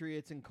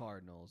 Patriots and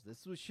Cardinals.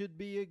 This should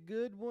be a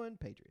good one.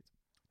 Patriots.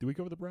 Did we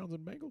cover the Browns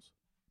and Bengals?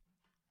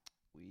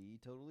 We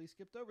totally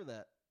skipped over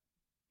that.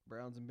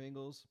 Browns and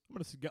Bengals. I'm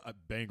going to say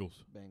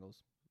Bengals. Bengals.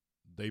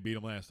 They beat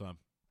them last time.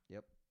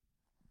 Yep.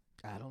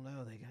 I don't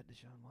know. They got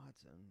Deshaun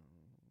Watson.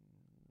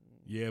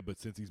 Yeah, but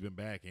since he's been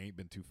back, he ain't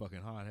been too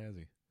fucking hot, has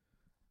he?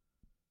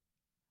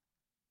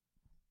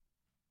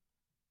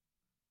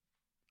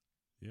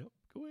 Yep.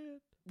 Go ahead.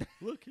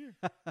 Look here.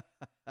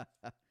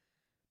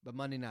 But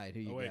Monday night, who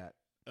you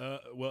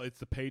got? Well, it's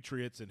the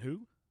Patriots and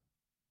who?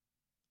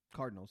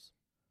 Cardinals.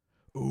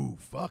 Ooh,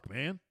 fuck,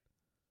 man.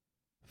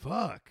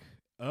 Fuck.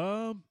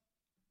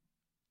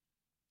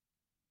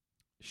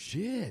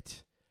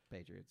 Shit.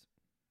 Patriots.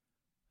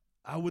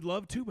 I would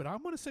love to, but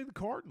I'm going to say the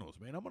Cardinals,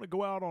 man. I'm going to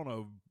go out on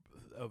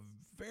a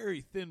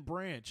very thin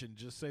branch and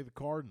just say the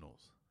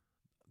Cardinals.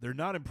 They're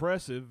not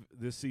impressive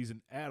this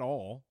season at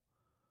all.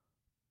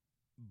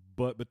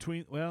 But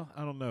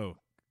I don't know.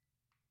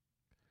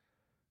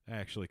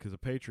 Actually, because the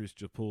Patriots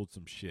just pulled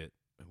some shit,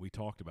 and we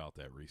talked about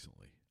that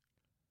recently.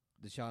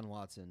 Deshaun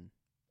Watson,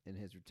 in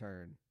his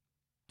return,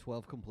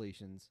 12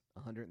 completions,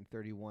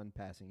 131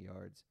 passing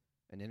yards,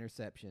 an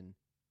interception,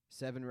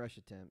 7 rush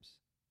attempts,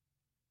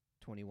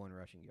 21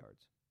 rushing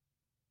yards.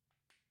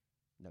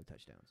 No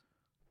touchdowns.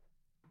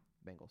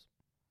 Bengals.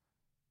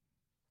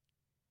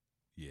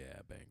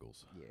 Yeah,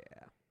 Bengals.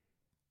 Yeah.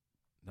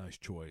 Nice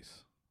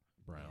choice,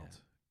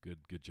 Browns. Yeah.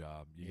 Good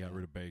job. You got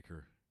rid of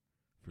Baker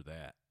for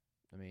that.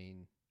 I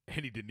mean,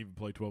 and he didn't even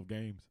play 12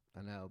 games.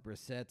 I know.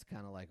 Brissett's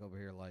kind of like over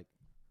here like,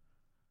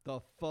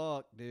 the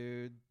fuck,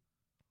 dude?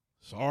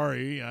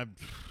 Sorry,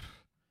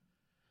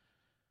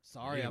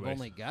 Sorry, I've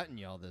only gotten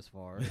y'all this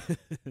far.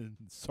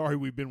 Sorry,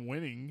 we've been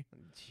winning.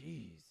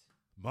 Jeez.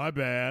 My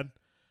bad.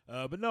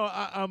 But no,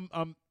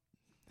 I'm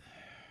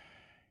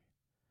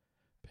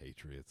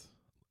Patriots,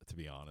 to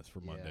be honest, for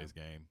Monday's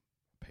game.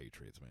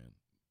 Patriots, man.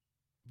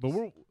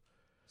 But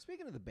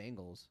speaking of the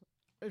Bengals,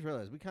 I just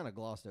realized we kind of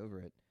glossed over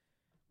it.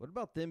 What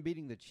about them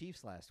beating the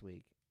Chiefs last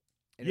week?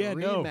 In a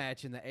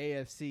rematch in the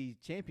AFC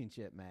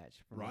Championship match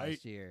from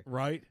last year.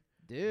 Right.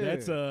 Dude.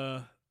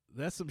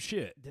 That's some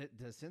shit.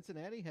 Does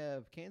Cincinnati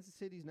have Kansas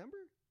City's number?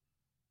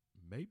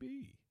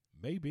 Maybe.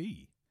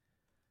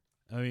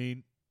 I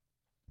mean,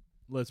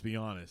 let's be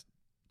honest.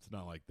 It's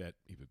not like that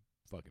even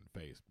fucking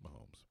faced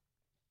Mahomes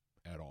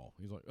at all.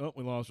 He's like, oh,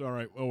 we lost. All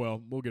right. Oh,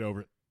 well, we'll get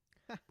over it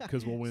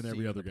because we'll win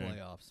every other game.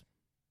 Playoffs.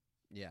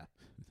 Yeah.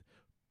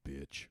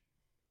 Bitch.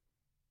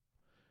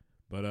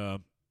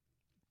 But,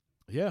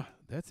 yeah,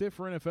 that's it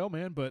for NFL,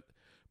 man. But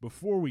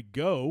before we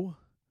go,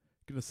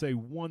 I'm going to say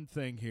one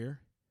thing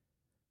here.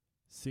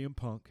 CM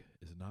Punk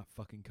is not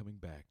fucking coming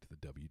back to the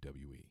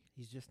WWE.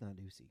 He's just not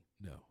Uzi.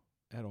 No,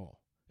 at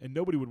all. And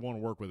nobody would want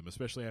to work with him,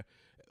 especially.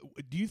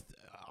 Do you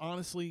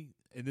honestly?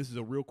 And this is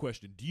a real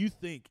question. Do you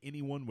think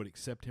anyone would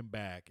accept him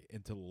back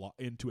into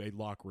a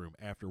locker room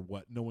after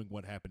knowing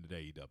what happened at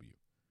AEW?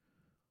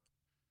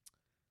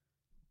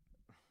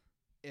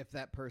 If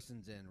that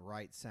person's in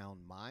right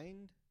sound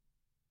mind,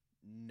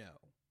 no.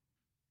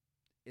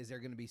 Is there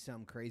going to be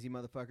some crazy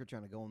motherfucker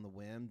trying to go on the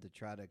whim to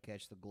try to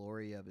catch the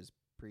glory of his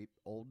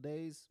old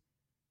days?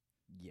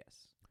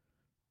 Yes.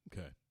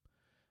 Okay.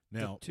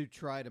 Now to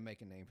try to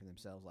make a name for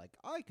themselves, like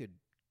I could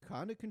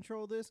kind of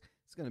control this.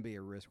 It's going to be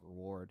a risk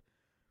reward.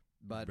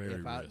 But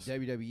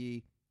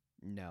WWE,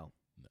 no.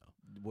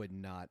 would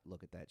not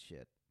look at that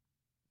shit.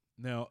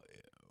 Now,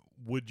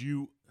 would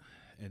you?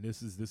 And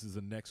this is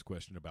the next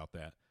question about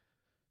that.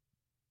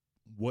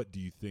 What do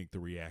you think the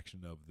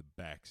reaction of the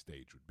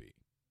backstage would be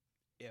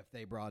if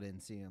they brought in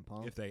CM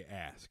Punk? If they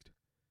asked,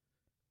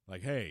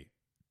 like, "Hey,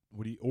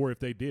 what do you?" Or if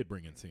they did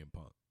bring in CM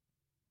Punk,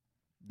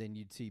 then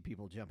you'd see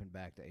people jumping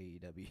back to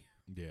AEW.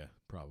 Yeah,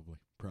 probably.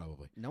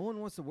 No one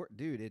wants to work,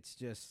 dude. It's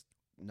just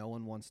no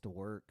one wants to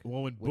work.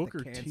 Well, when with Booker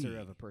the cancer T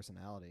of a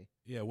personality.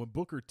 Yeah, when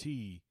Booker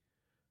T,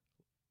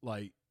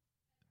 like,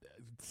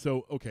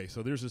 so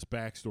there's this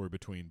backstory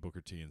between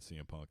Booker T and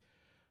CM Punk.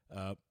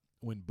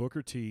 When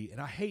Booker T, and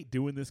I hate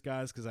doing this,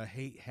 guys, because I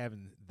hate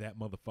having that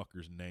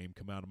motherfucker's name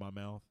come out of my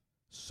mouth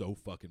so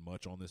fucking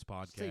much on this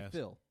podcast. Say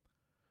Phil.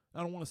 I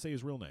don't want to say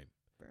his real name.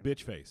 Fair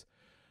Bitch face.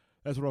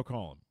 That's what I'll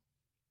call him.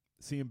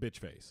 CM Bitch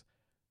face.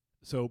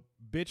 So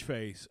Bitch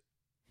face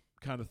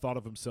kind of thought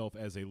of himself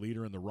as a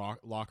leader in the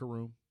locker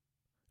room.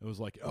 It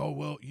was like, oh,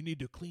 well, you need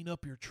to clean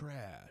up your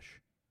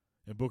trash.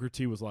 And Booker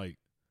T was like,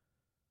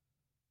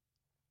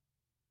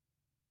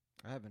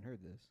 I haven't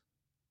heard this.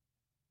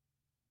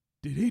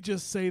 Did he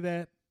just say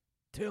that?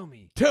 Tell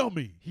me.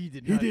 He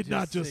did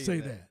not just say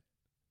that.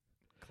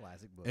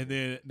 Classic Booker. And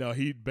then, no,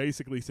 he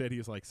basically said, he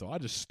was like, so I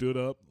just stood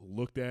up,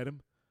 looked at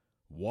him,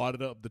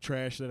 wadded up the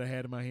trash that I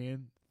had in my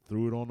hand,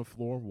 threw it on the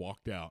floor,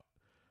 walked out.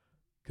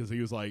 Because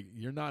he was like,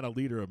 you're not a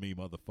leader of me,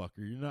 motherfucker.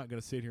 You're not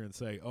going to sit here and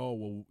say, oh,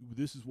 well,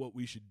 this is what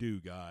we should do,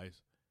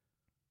 guys.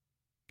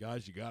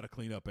 Guys, you got to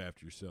clean up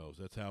after yourselves.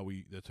 That's how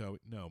we,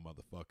 no,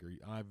 motherfucker.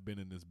 I've been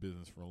in this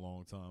business for a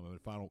long time. And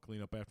if I don't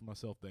clean up after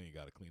myself, they ain't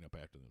got to clean up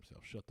after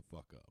themselves. Shut the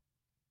fuck up.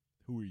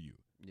 Who are you?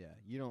 Yeah,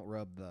 you don't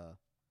rub the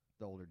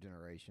older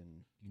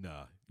generation.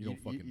 Nah, you don't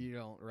fucking. You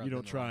don't rub You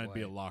don't try and way.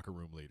 be a locker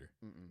room leader.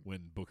 Mm-mm.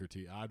 When Booker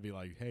T, I'd be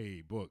like,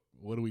 hey, Book,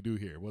 what do we do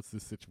here? What's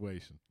this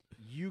situation?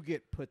 You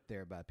get put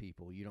there by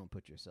people. You don't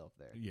put yourself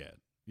there.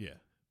 Yeah.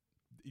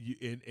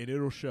 And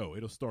it'll show.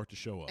 It'll start to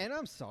show up. And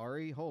I'm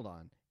sorry, hold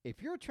on.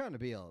 If you're trying to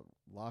be a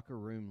locker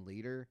room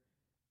leader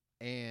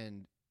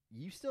and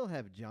you still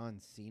have John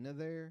Cena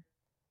there,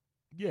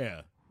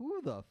 yeah.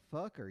 Who the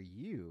fuck are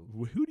you?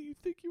 Who do you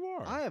think you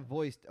are? I have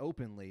voiced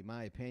openly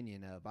my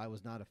opinion of I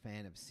was not a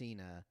fan of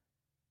Cena.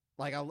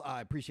 Like,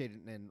 I appreciated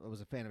and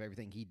was a fan of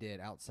everything he did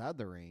outside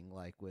the ring,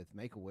 like with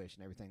Make-A-Wish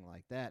and everything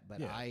like that.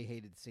 But yeah. I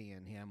hated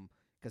seeing him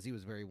because he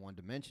was very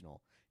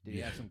one-dimensional. Did he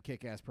have some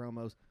kick-ass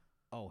promos?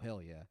 Oh,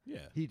 hell yeah.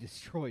 Yeah. He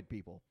destroyed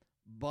people.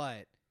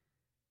 But,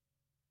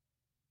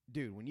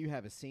 dude, when you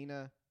have a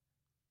Cena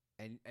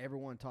and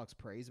everyone talks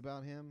praise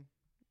about him,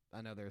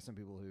 I know there are some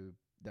people who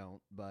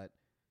don't, but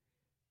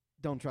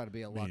don't try to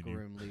be a locker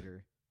room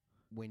leader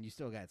when you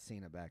still got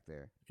Cena back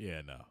there.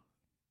 Yeah, no.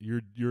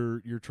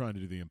 You're trying to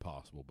do the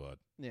impossible, bud.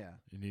 Yeah.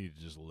 You need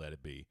to just let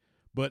it be.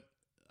 But,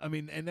 I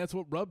mean, and that's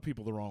what rubbed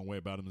people the wrong way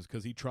about him is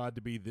because he tried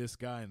to be this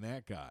guy and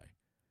that guy.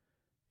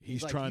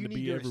 He's like, trying to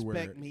be everywhere.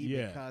 Respect me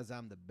because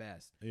I'm the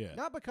best. Yeah.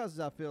 Not because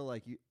I feel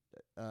like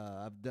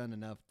I've done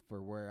enough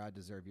for where I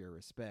deserve your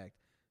respect,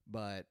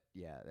 but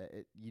yeah,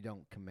 you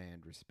don't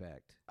command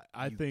respect.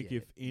 I think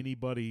if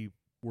anybody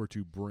were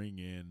to bring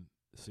in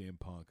CM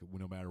Punk,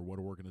 no matter what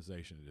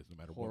organization it is, no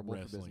matter what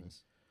wrestling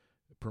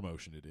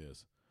promotion it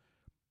is,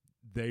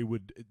 they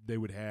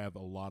would have a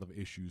lot of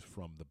issues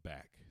from the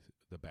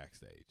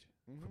backstage,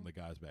 from the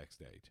guys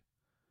backstage.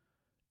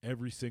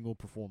 Every single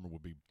performer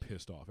would be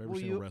pissed off.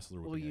 Every single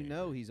wrestler would be angry.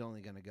 Know he's only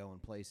going to go in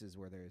places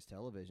where there is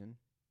television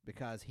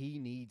because he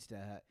needs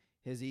to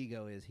his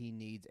ego is he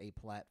needs a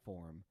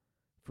platform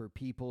for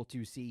people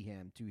to see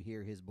him, to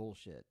hear his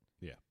bullshit.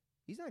 Yeah.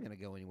 He's not going to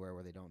go anywhere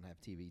where they don't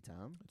have TV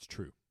time. That's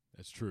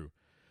true.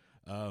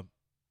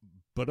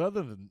 But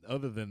other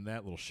than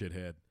that little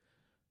shithead,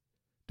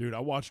 dude,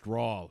 I watched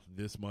Raw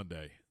this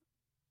Monday,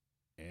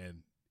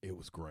 and it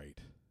was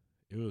great.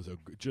 It was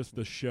just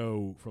the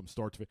show from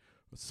start to finish.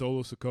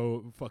 Solo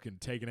Sikoa fucking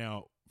taking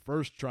out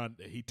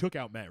he took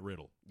out Matt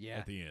Riddle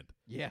at the end.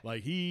 Yeah.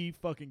 Like he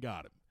fucking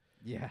got him.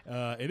 Yeah.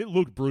 And it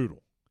looked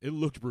brutal.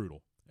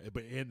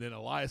 And then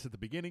Elias at the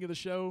beginning of the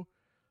show,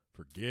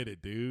 forget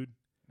it, dude.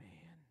 Man.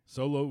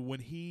 Solo, when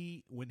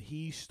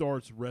he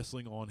starts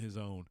wrestling on his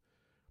own,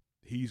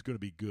 he's going to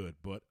be good.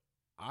 But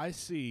I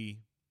see,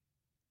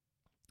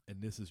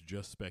 and this is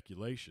just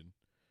speculation,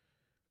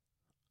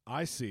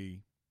 I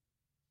see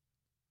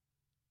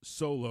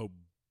Solo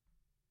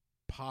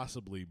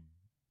possibly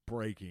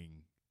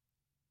breaking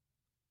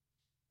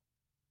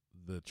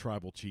the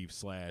tribal chief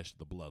 /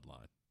 the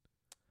bloodline.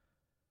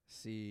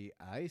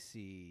 I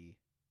see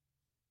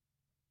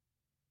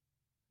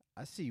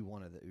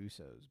one of the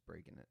Usos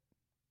breaking it.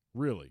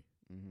 Really?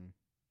 Mm-hmm.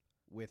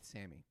 With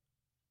Sammy.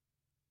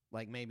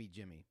 Like maybe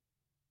Jimmy.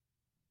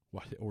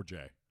 What? Or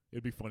Jay.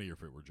 It'd be funnier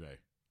if it were Jay.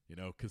 You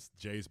know, because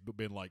Jay's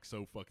been like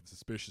so fucking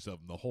suspicious of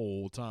him the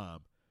whole time.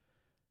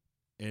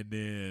 And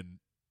then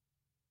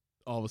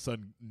all of a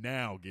sudden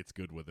now gets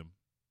good with him.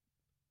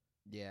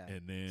 Yeah.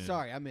 And then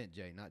sorry, I meant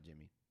Jay, not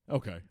Jimmy.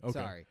 Okay.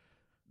 Sorry.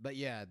 But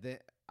yeah,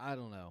 I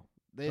don't know.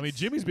 I mean,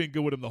 Jimmy's been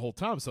good with him the whole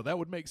time, so that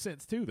would make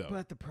sense too, though.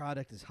 But the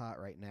product is hot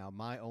right now.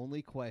 My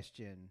only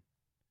question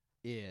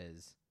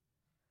is,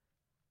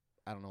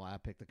 I don't know why I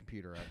picked the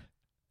computer up.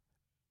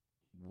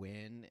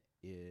 When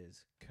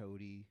is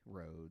Cody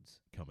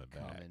Rhodes coming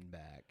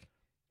back?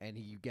 And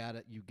you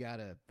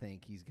gotta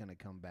think he's gonna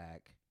come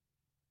back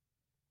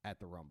at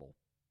the Rumble.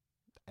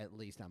 At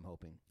least I'm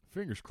hoping.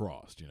 Fingers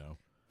crossed,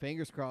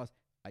 Fingers crossed.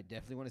 I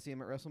definitely want to see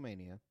him at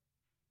WrestleMania.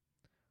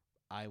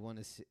 I want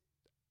to see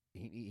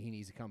he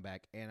needs to come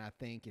back. And I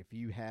think if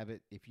you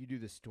do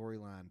the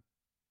storyline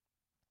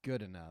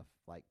good enough,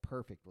 like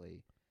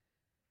perfectly,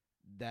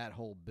 that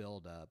whole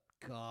build up,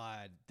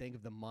 God, think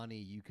of the money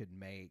you could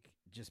make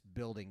just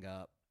building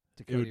up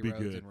to Cody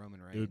Rhodes and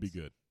Roman Reigns. It would be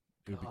good.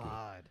 It would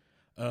God.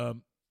 be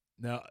good.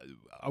 Now,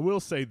 I will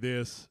say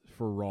this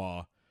for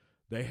Raw.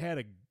 They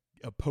had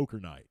a poker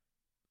night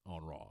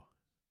on Raw,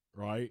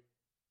 right?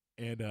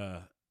 And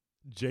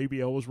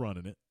JBL was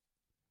running it.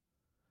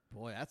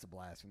 Boy, that's a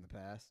blast from the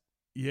past.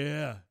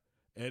 Yeah.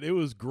 And it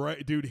was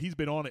great. Dude, he's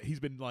been on it. He's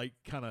been, like,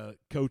 kind of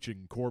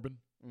coaching Corbin.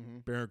 Mm-hmm.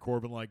 Baron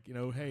Corbin, like,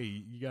 hey,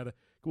 you got to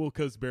 – well,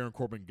 because Baron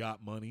Corbin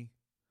got money.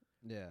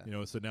 Yeah.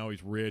 So now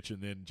he's rich,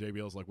 and then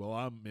JBL's like, well,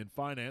 I'm in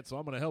finance, so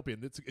I'm going to help you.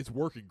 And it's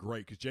working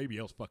great because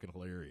JBL's fucking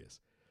hilarious.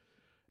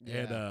 Yeah.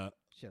 And,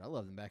 shit, I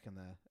loved him back in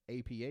the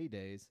APA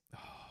days. Oh,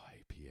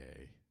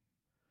 APA.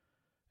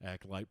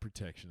 Acolyte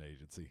Protection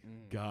Agency.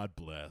 God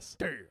bless.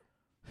 Damn.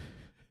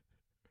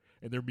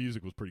 And their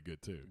music was pretty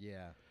good, too.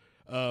 Yeah.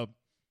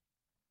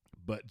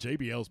 But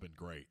JBL's been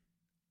great.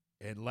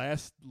 And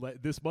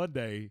this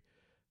Monday,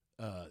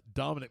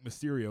 Dominic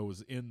Mysterio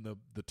was in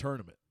the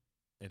tournament,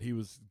 and he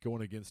was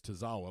going against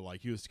Tozawa.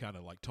 Like, he was kind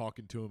of, like,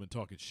 talking to him and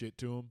talking shit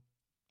to him.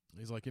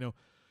 He's like,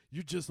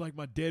 you're just like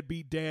my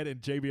deadbeat dad.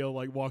 And JBL,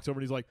 like, walks over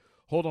and he's like,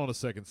 hold on a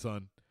second,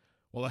 son.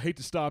 Well, I hate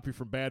to stop you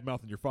from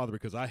bad-mouthing your father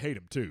because I hate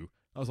him, too.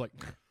 I was like,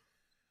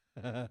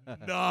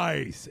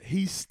 nice.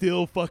 He's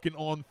still fucking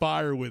on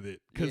fire with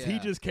it because he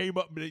just came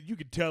up and you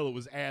could tell it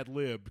was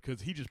ad-lib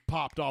because he just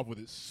popped off with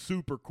it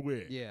super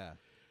quick. Yeah.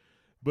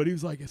 But he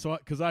was like,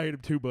 because I hate him,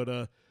 too,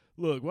 but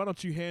look, why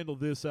don't you handle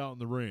this out in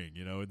the ring,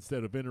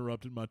 instead of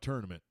interrupting my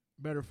tournament?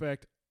 Matter of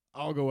fact,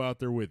 I'll go out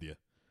there with you.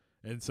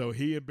 And so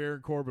he and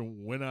Baron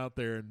Corbin went out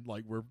there and,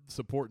 like, were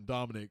supporting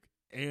Dominic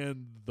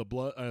and not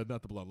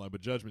the Bloodline,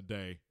 but Judgment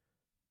Day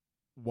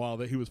while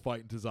he was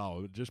fighting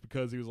Tozawa, just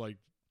because he was like,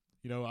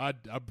 I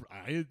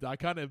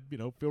kind of,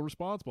 feel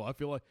responsible. I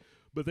feel like,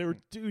 but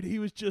he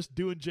was just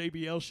doing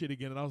JBL shit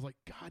again. And I was like,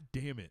 God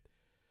damn it.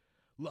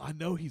 I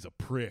know he's a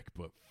prick,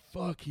 but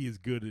fuck, he is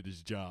good at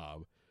his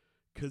job.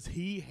 Because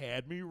he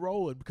had me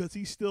rolling because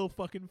he's still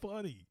fucking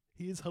funny.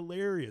 He is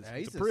hilarious. Yeah,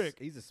 he's a prick.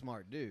 He's a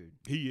smart dude.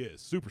 He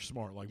is. Super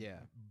smart. Like,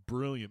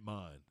 brilliant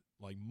mind.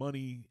 Like,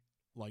 money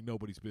like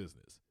nobody's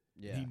business.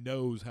 Yeah. He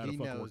knows how to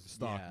fucking work the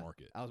stock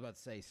market. I was about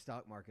to say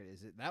stock market.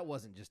 That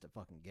wasn't just a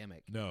fucking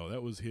gimmick. No,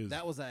 that was his.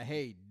 That was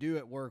hey, do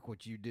at work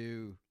what you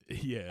do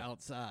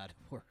outside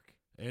work.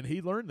 And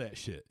he learned that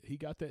shit. He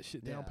got that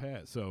shit down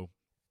pat. So,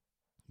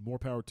 more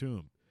power to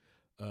him.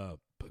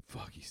 But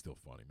fuck, he's still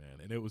funny, man.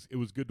 And it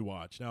was good to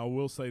watch. Now, I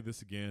will say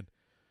this again.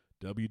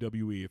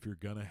 WWE, if you're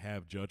going to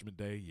have Judgment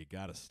Day, you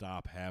got to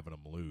stop having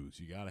them lose.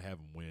 You got to have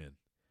them win.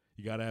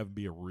 You got to have them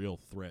be a real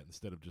threat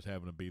instead of just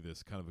having them be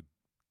this kind of a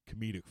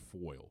comedic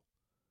foil.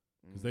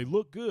 Because they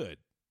look good.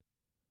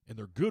 And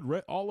they're good.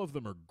 All of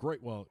them are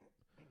great. Well,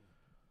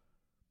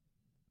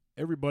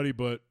 everybody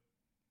but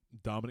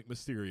Dominic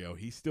Mysterio,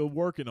 he's still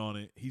working on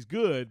it. He's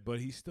good, but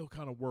he's still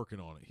kind of working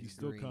on it. He's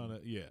still kind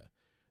of,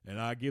 And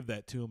I give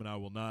that to him, and I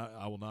will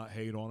not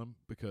hate on him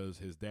because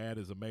his dad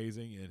is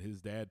amazing, and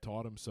his dad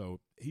taught him,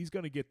 so he's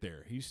going to get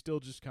there. He's still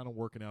just kind of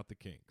working out the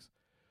kinks.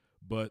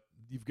 But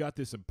you've got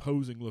this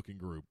imposing-looking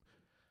group,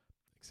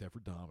 except for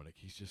Dominic.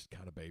 He's just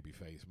kind of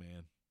babyface,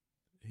 man.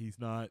 He's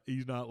not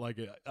like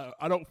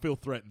I don't feel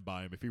threatened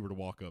by him if he were to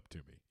walk up to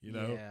me,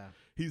 Yeah.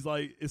 He's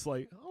like, it's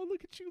like, oh,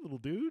 look at you, little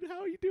dude. How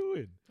are you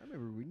doing? I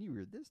remember when you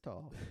were this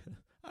tall.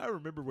 I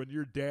remember when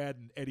your dad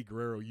and Eddie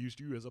Guerrero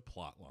used you as a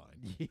plot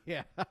line.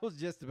 Yeah, I was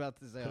just about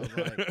to say, I was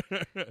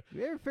like,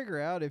 you ever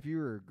figure out if you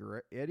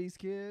were Eddie's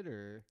kid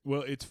or?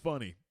 Well, it's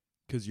funny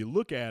because you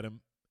look at him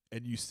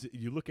and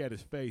you look at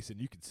his face and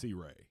you can see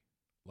Ray.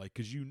 Like,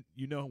 because you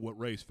know what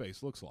Ray's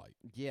face looks like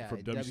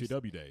from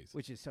WCW days.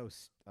 Which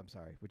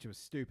was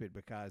stupid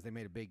because they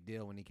made a big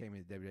deal when he came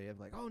into WWF.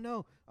 Like, oh,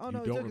 no,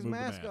 he took his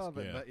mask off.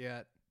 Yeah. But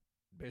yet,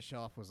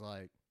 Bischoff was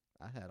like,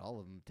 I had all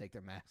of them take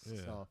their masks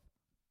off.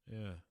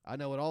 Yeah. I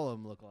know what all of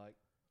them look like.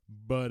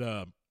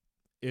 But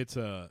it's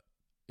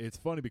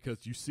funny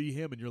because you see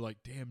him and you're like,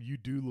 damn, you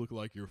do look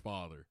like your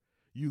father.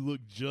 You look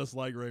just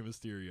like Rey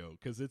Mysterio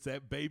because it's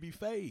that baby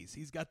face.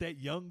 He's got that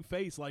young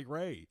face like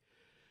Ray.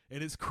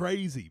 And it's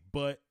crazy,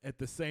 but at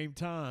the same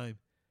time,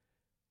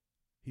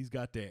 he's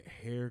got that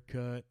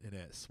haircut and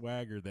that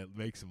swagger that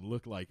makes him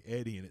look like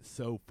Eddie, and it's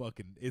so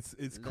fucking it's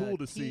cool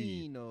to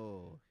see.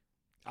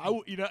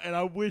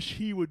 I wish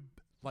he would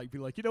be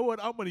like, you know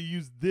what, I'm going to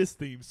use this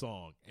theme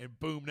song, and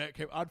boom, that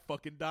came. I'd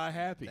fucking die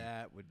happy.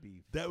 That would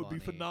be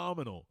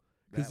phenomenal.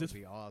 That would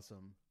be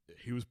awesome.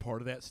 He was part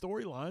of that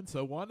storyline,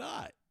 so why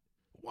not?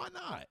 Why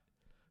not?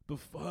 the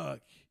fuck?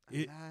 I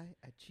lie,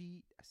 I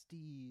cheat, I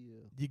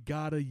steal. You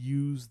got to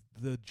use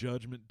the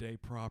Judgment Day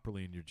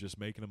properly, and you're just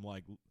making them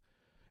like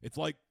 – it's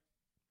like –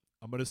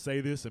 I'm going to say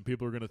this, and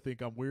people are going to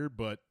think I'm weird,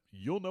 but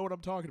you'll know what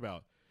I'm talking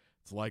about.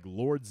 It's like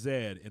Lord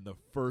Zed in the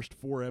first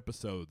 4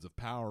 episodes of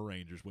Power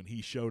Rangers when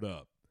he showed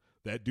up.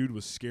 That dude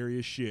was scary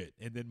as shit.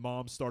 And then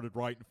Mom started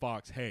writing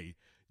Fox, hey,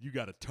 you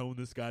got to tone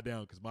this guy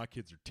down because my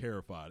kids are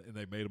terrified, and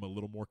they made him a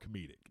little more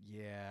comedic.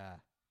 Yeah.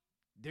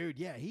 Dude,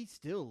 yeah, he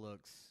still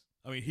looks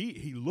 – I mean,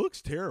 he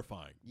looks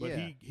terrifying, but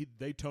yeah.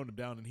 they toned him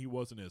down, and he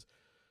wasn't as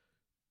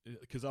 –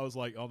 because I was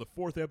like, on the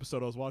 4th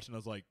episode I was watching, I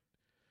was like,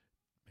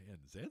 man,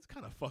 Zed's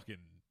kind of fucking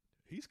 –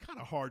 he's kind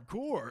of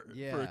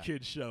hardcore for a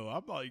kid's show.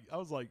 I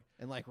was like,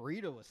 and like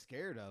Rita was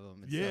scared of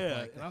him. And yeah,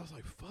 stuff like and I was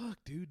like, fuck,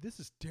 dude, this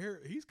is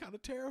he's kind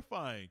of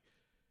terrifying.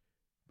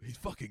 He's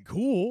fucking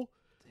cool,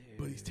 dude.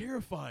 But he's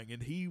terrifying,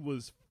 and he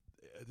was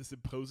this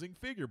imposing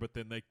figure. But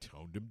then they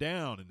toned him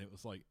down, and it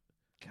was like,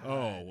 God.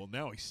 Oh, well,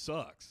 now he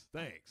sucks.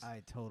 Thanks.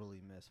 I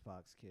totally miss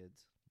Fox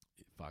Kids.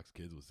 Fox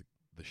Kids was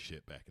the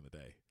shit back in the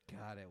day.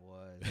 God, it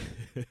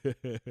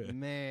was.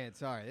 Man,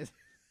 sorry.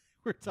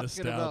 We're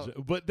talking nostalgia.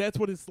 About, but that's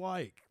what it's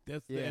like.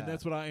 And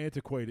that's what I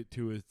antiquate it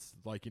to. It's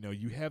like,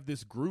 you have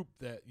this group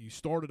that you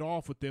started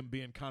off with them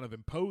being kind of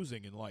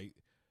imposing and like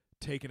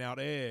taking out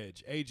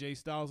Edge, AJ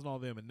Styles, and all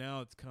them, and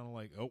now it's kind of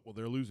like, oh well,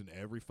 they're losing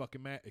every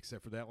fucking match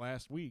except for that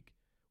last week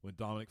when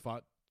Dominic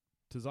fought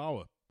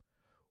Tozawa,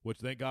 which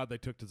thank God they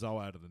took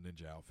Tozawa out of the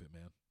ninja outfit,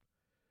 man.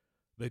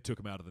 They took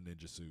him out of the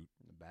ninja suit.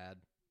 Bad.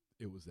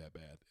 It was that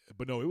bad,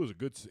 but no, it was a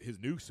good. His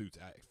new suit's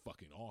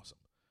fucking awesome.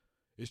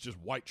 It's just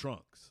white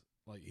trunks.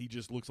 Like, he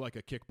just looks like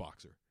a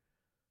kickboxer.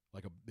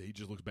 He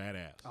just looks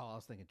badass. Oh, I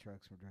was thinking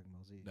Trunks from Dragon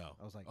Ball Z. No.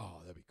 I was like, oh,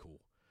 that'd be cool.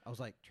 I was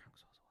like,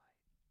 Trunks was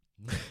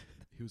white.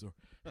 He was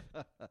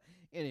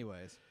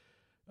Anyways.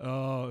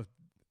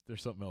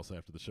 There's something else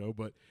after the show.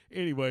 But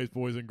anyways,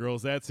 boys and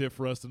girls, that's it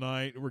for us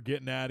tonight. We're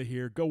getting out of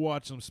here. Go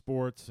watch some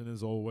sports. And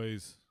as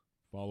always,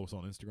 follow us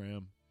on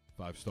Instagram.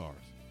 5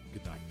 stars.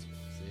 Good night.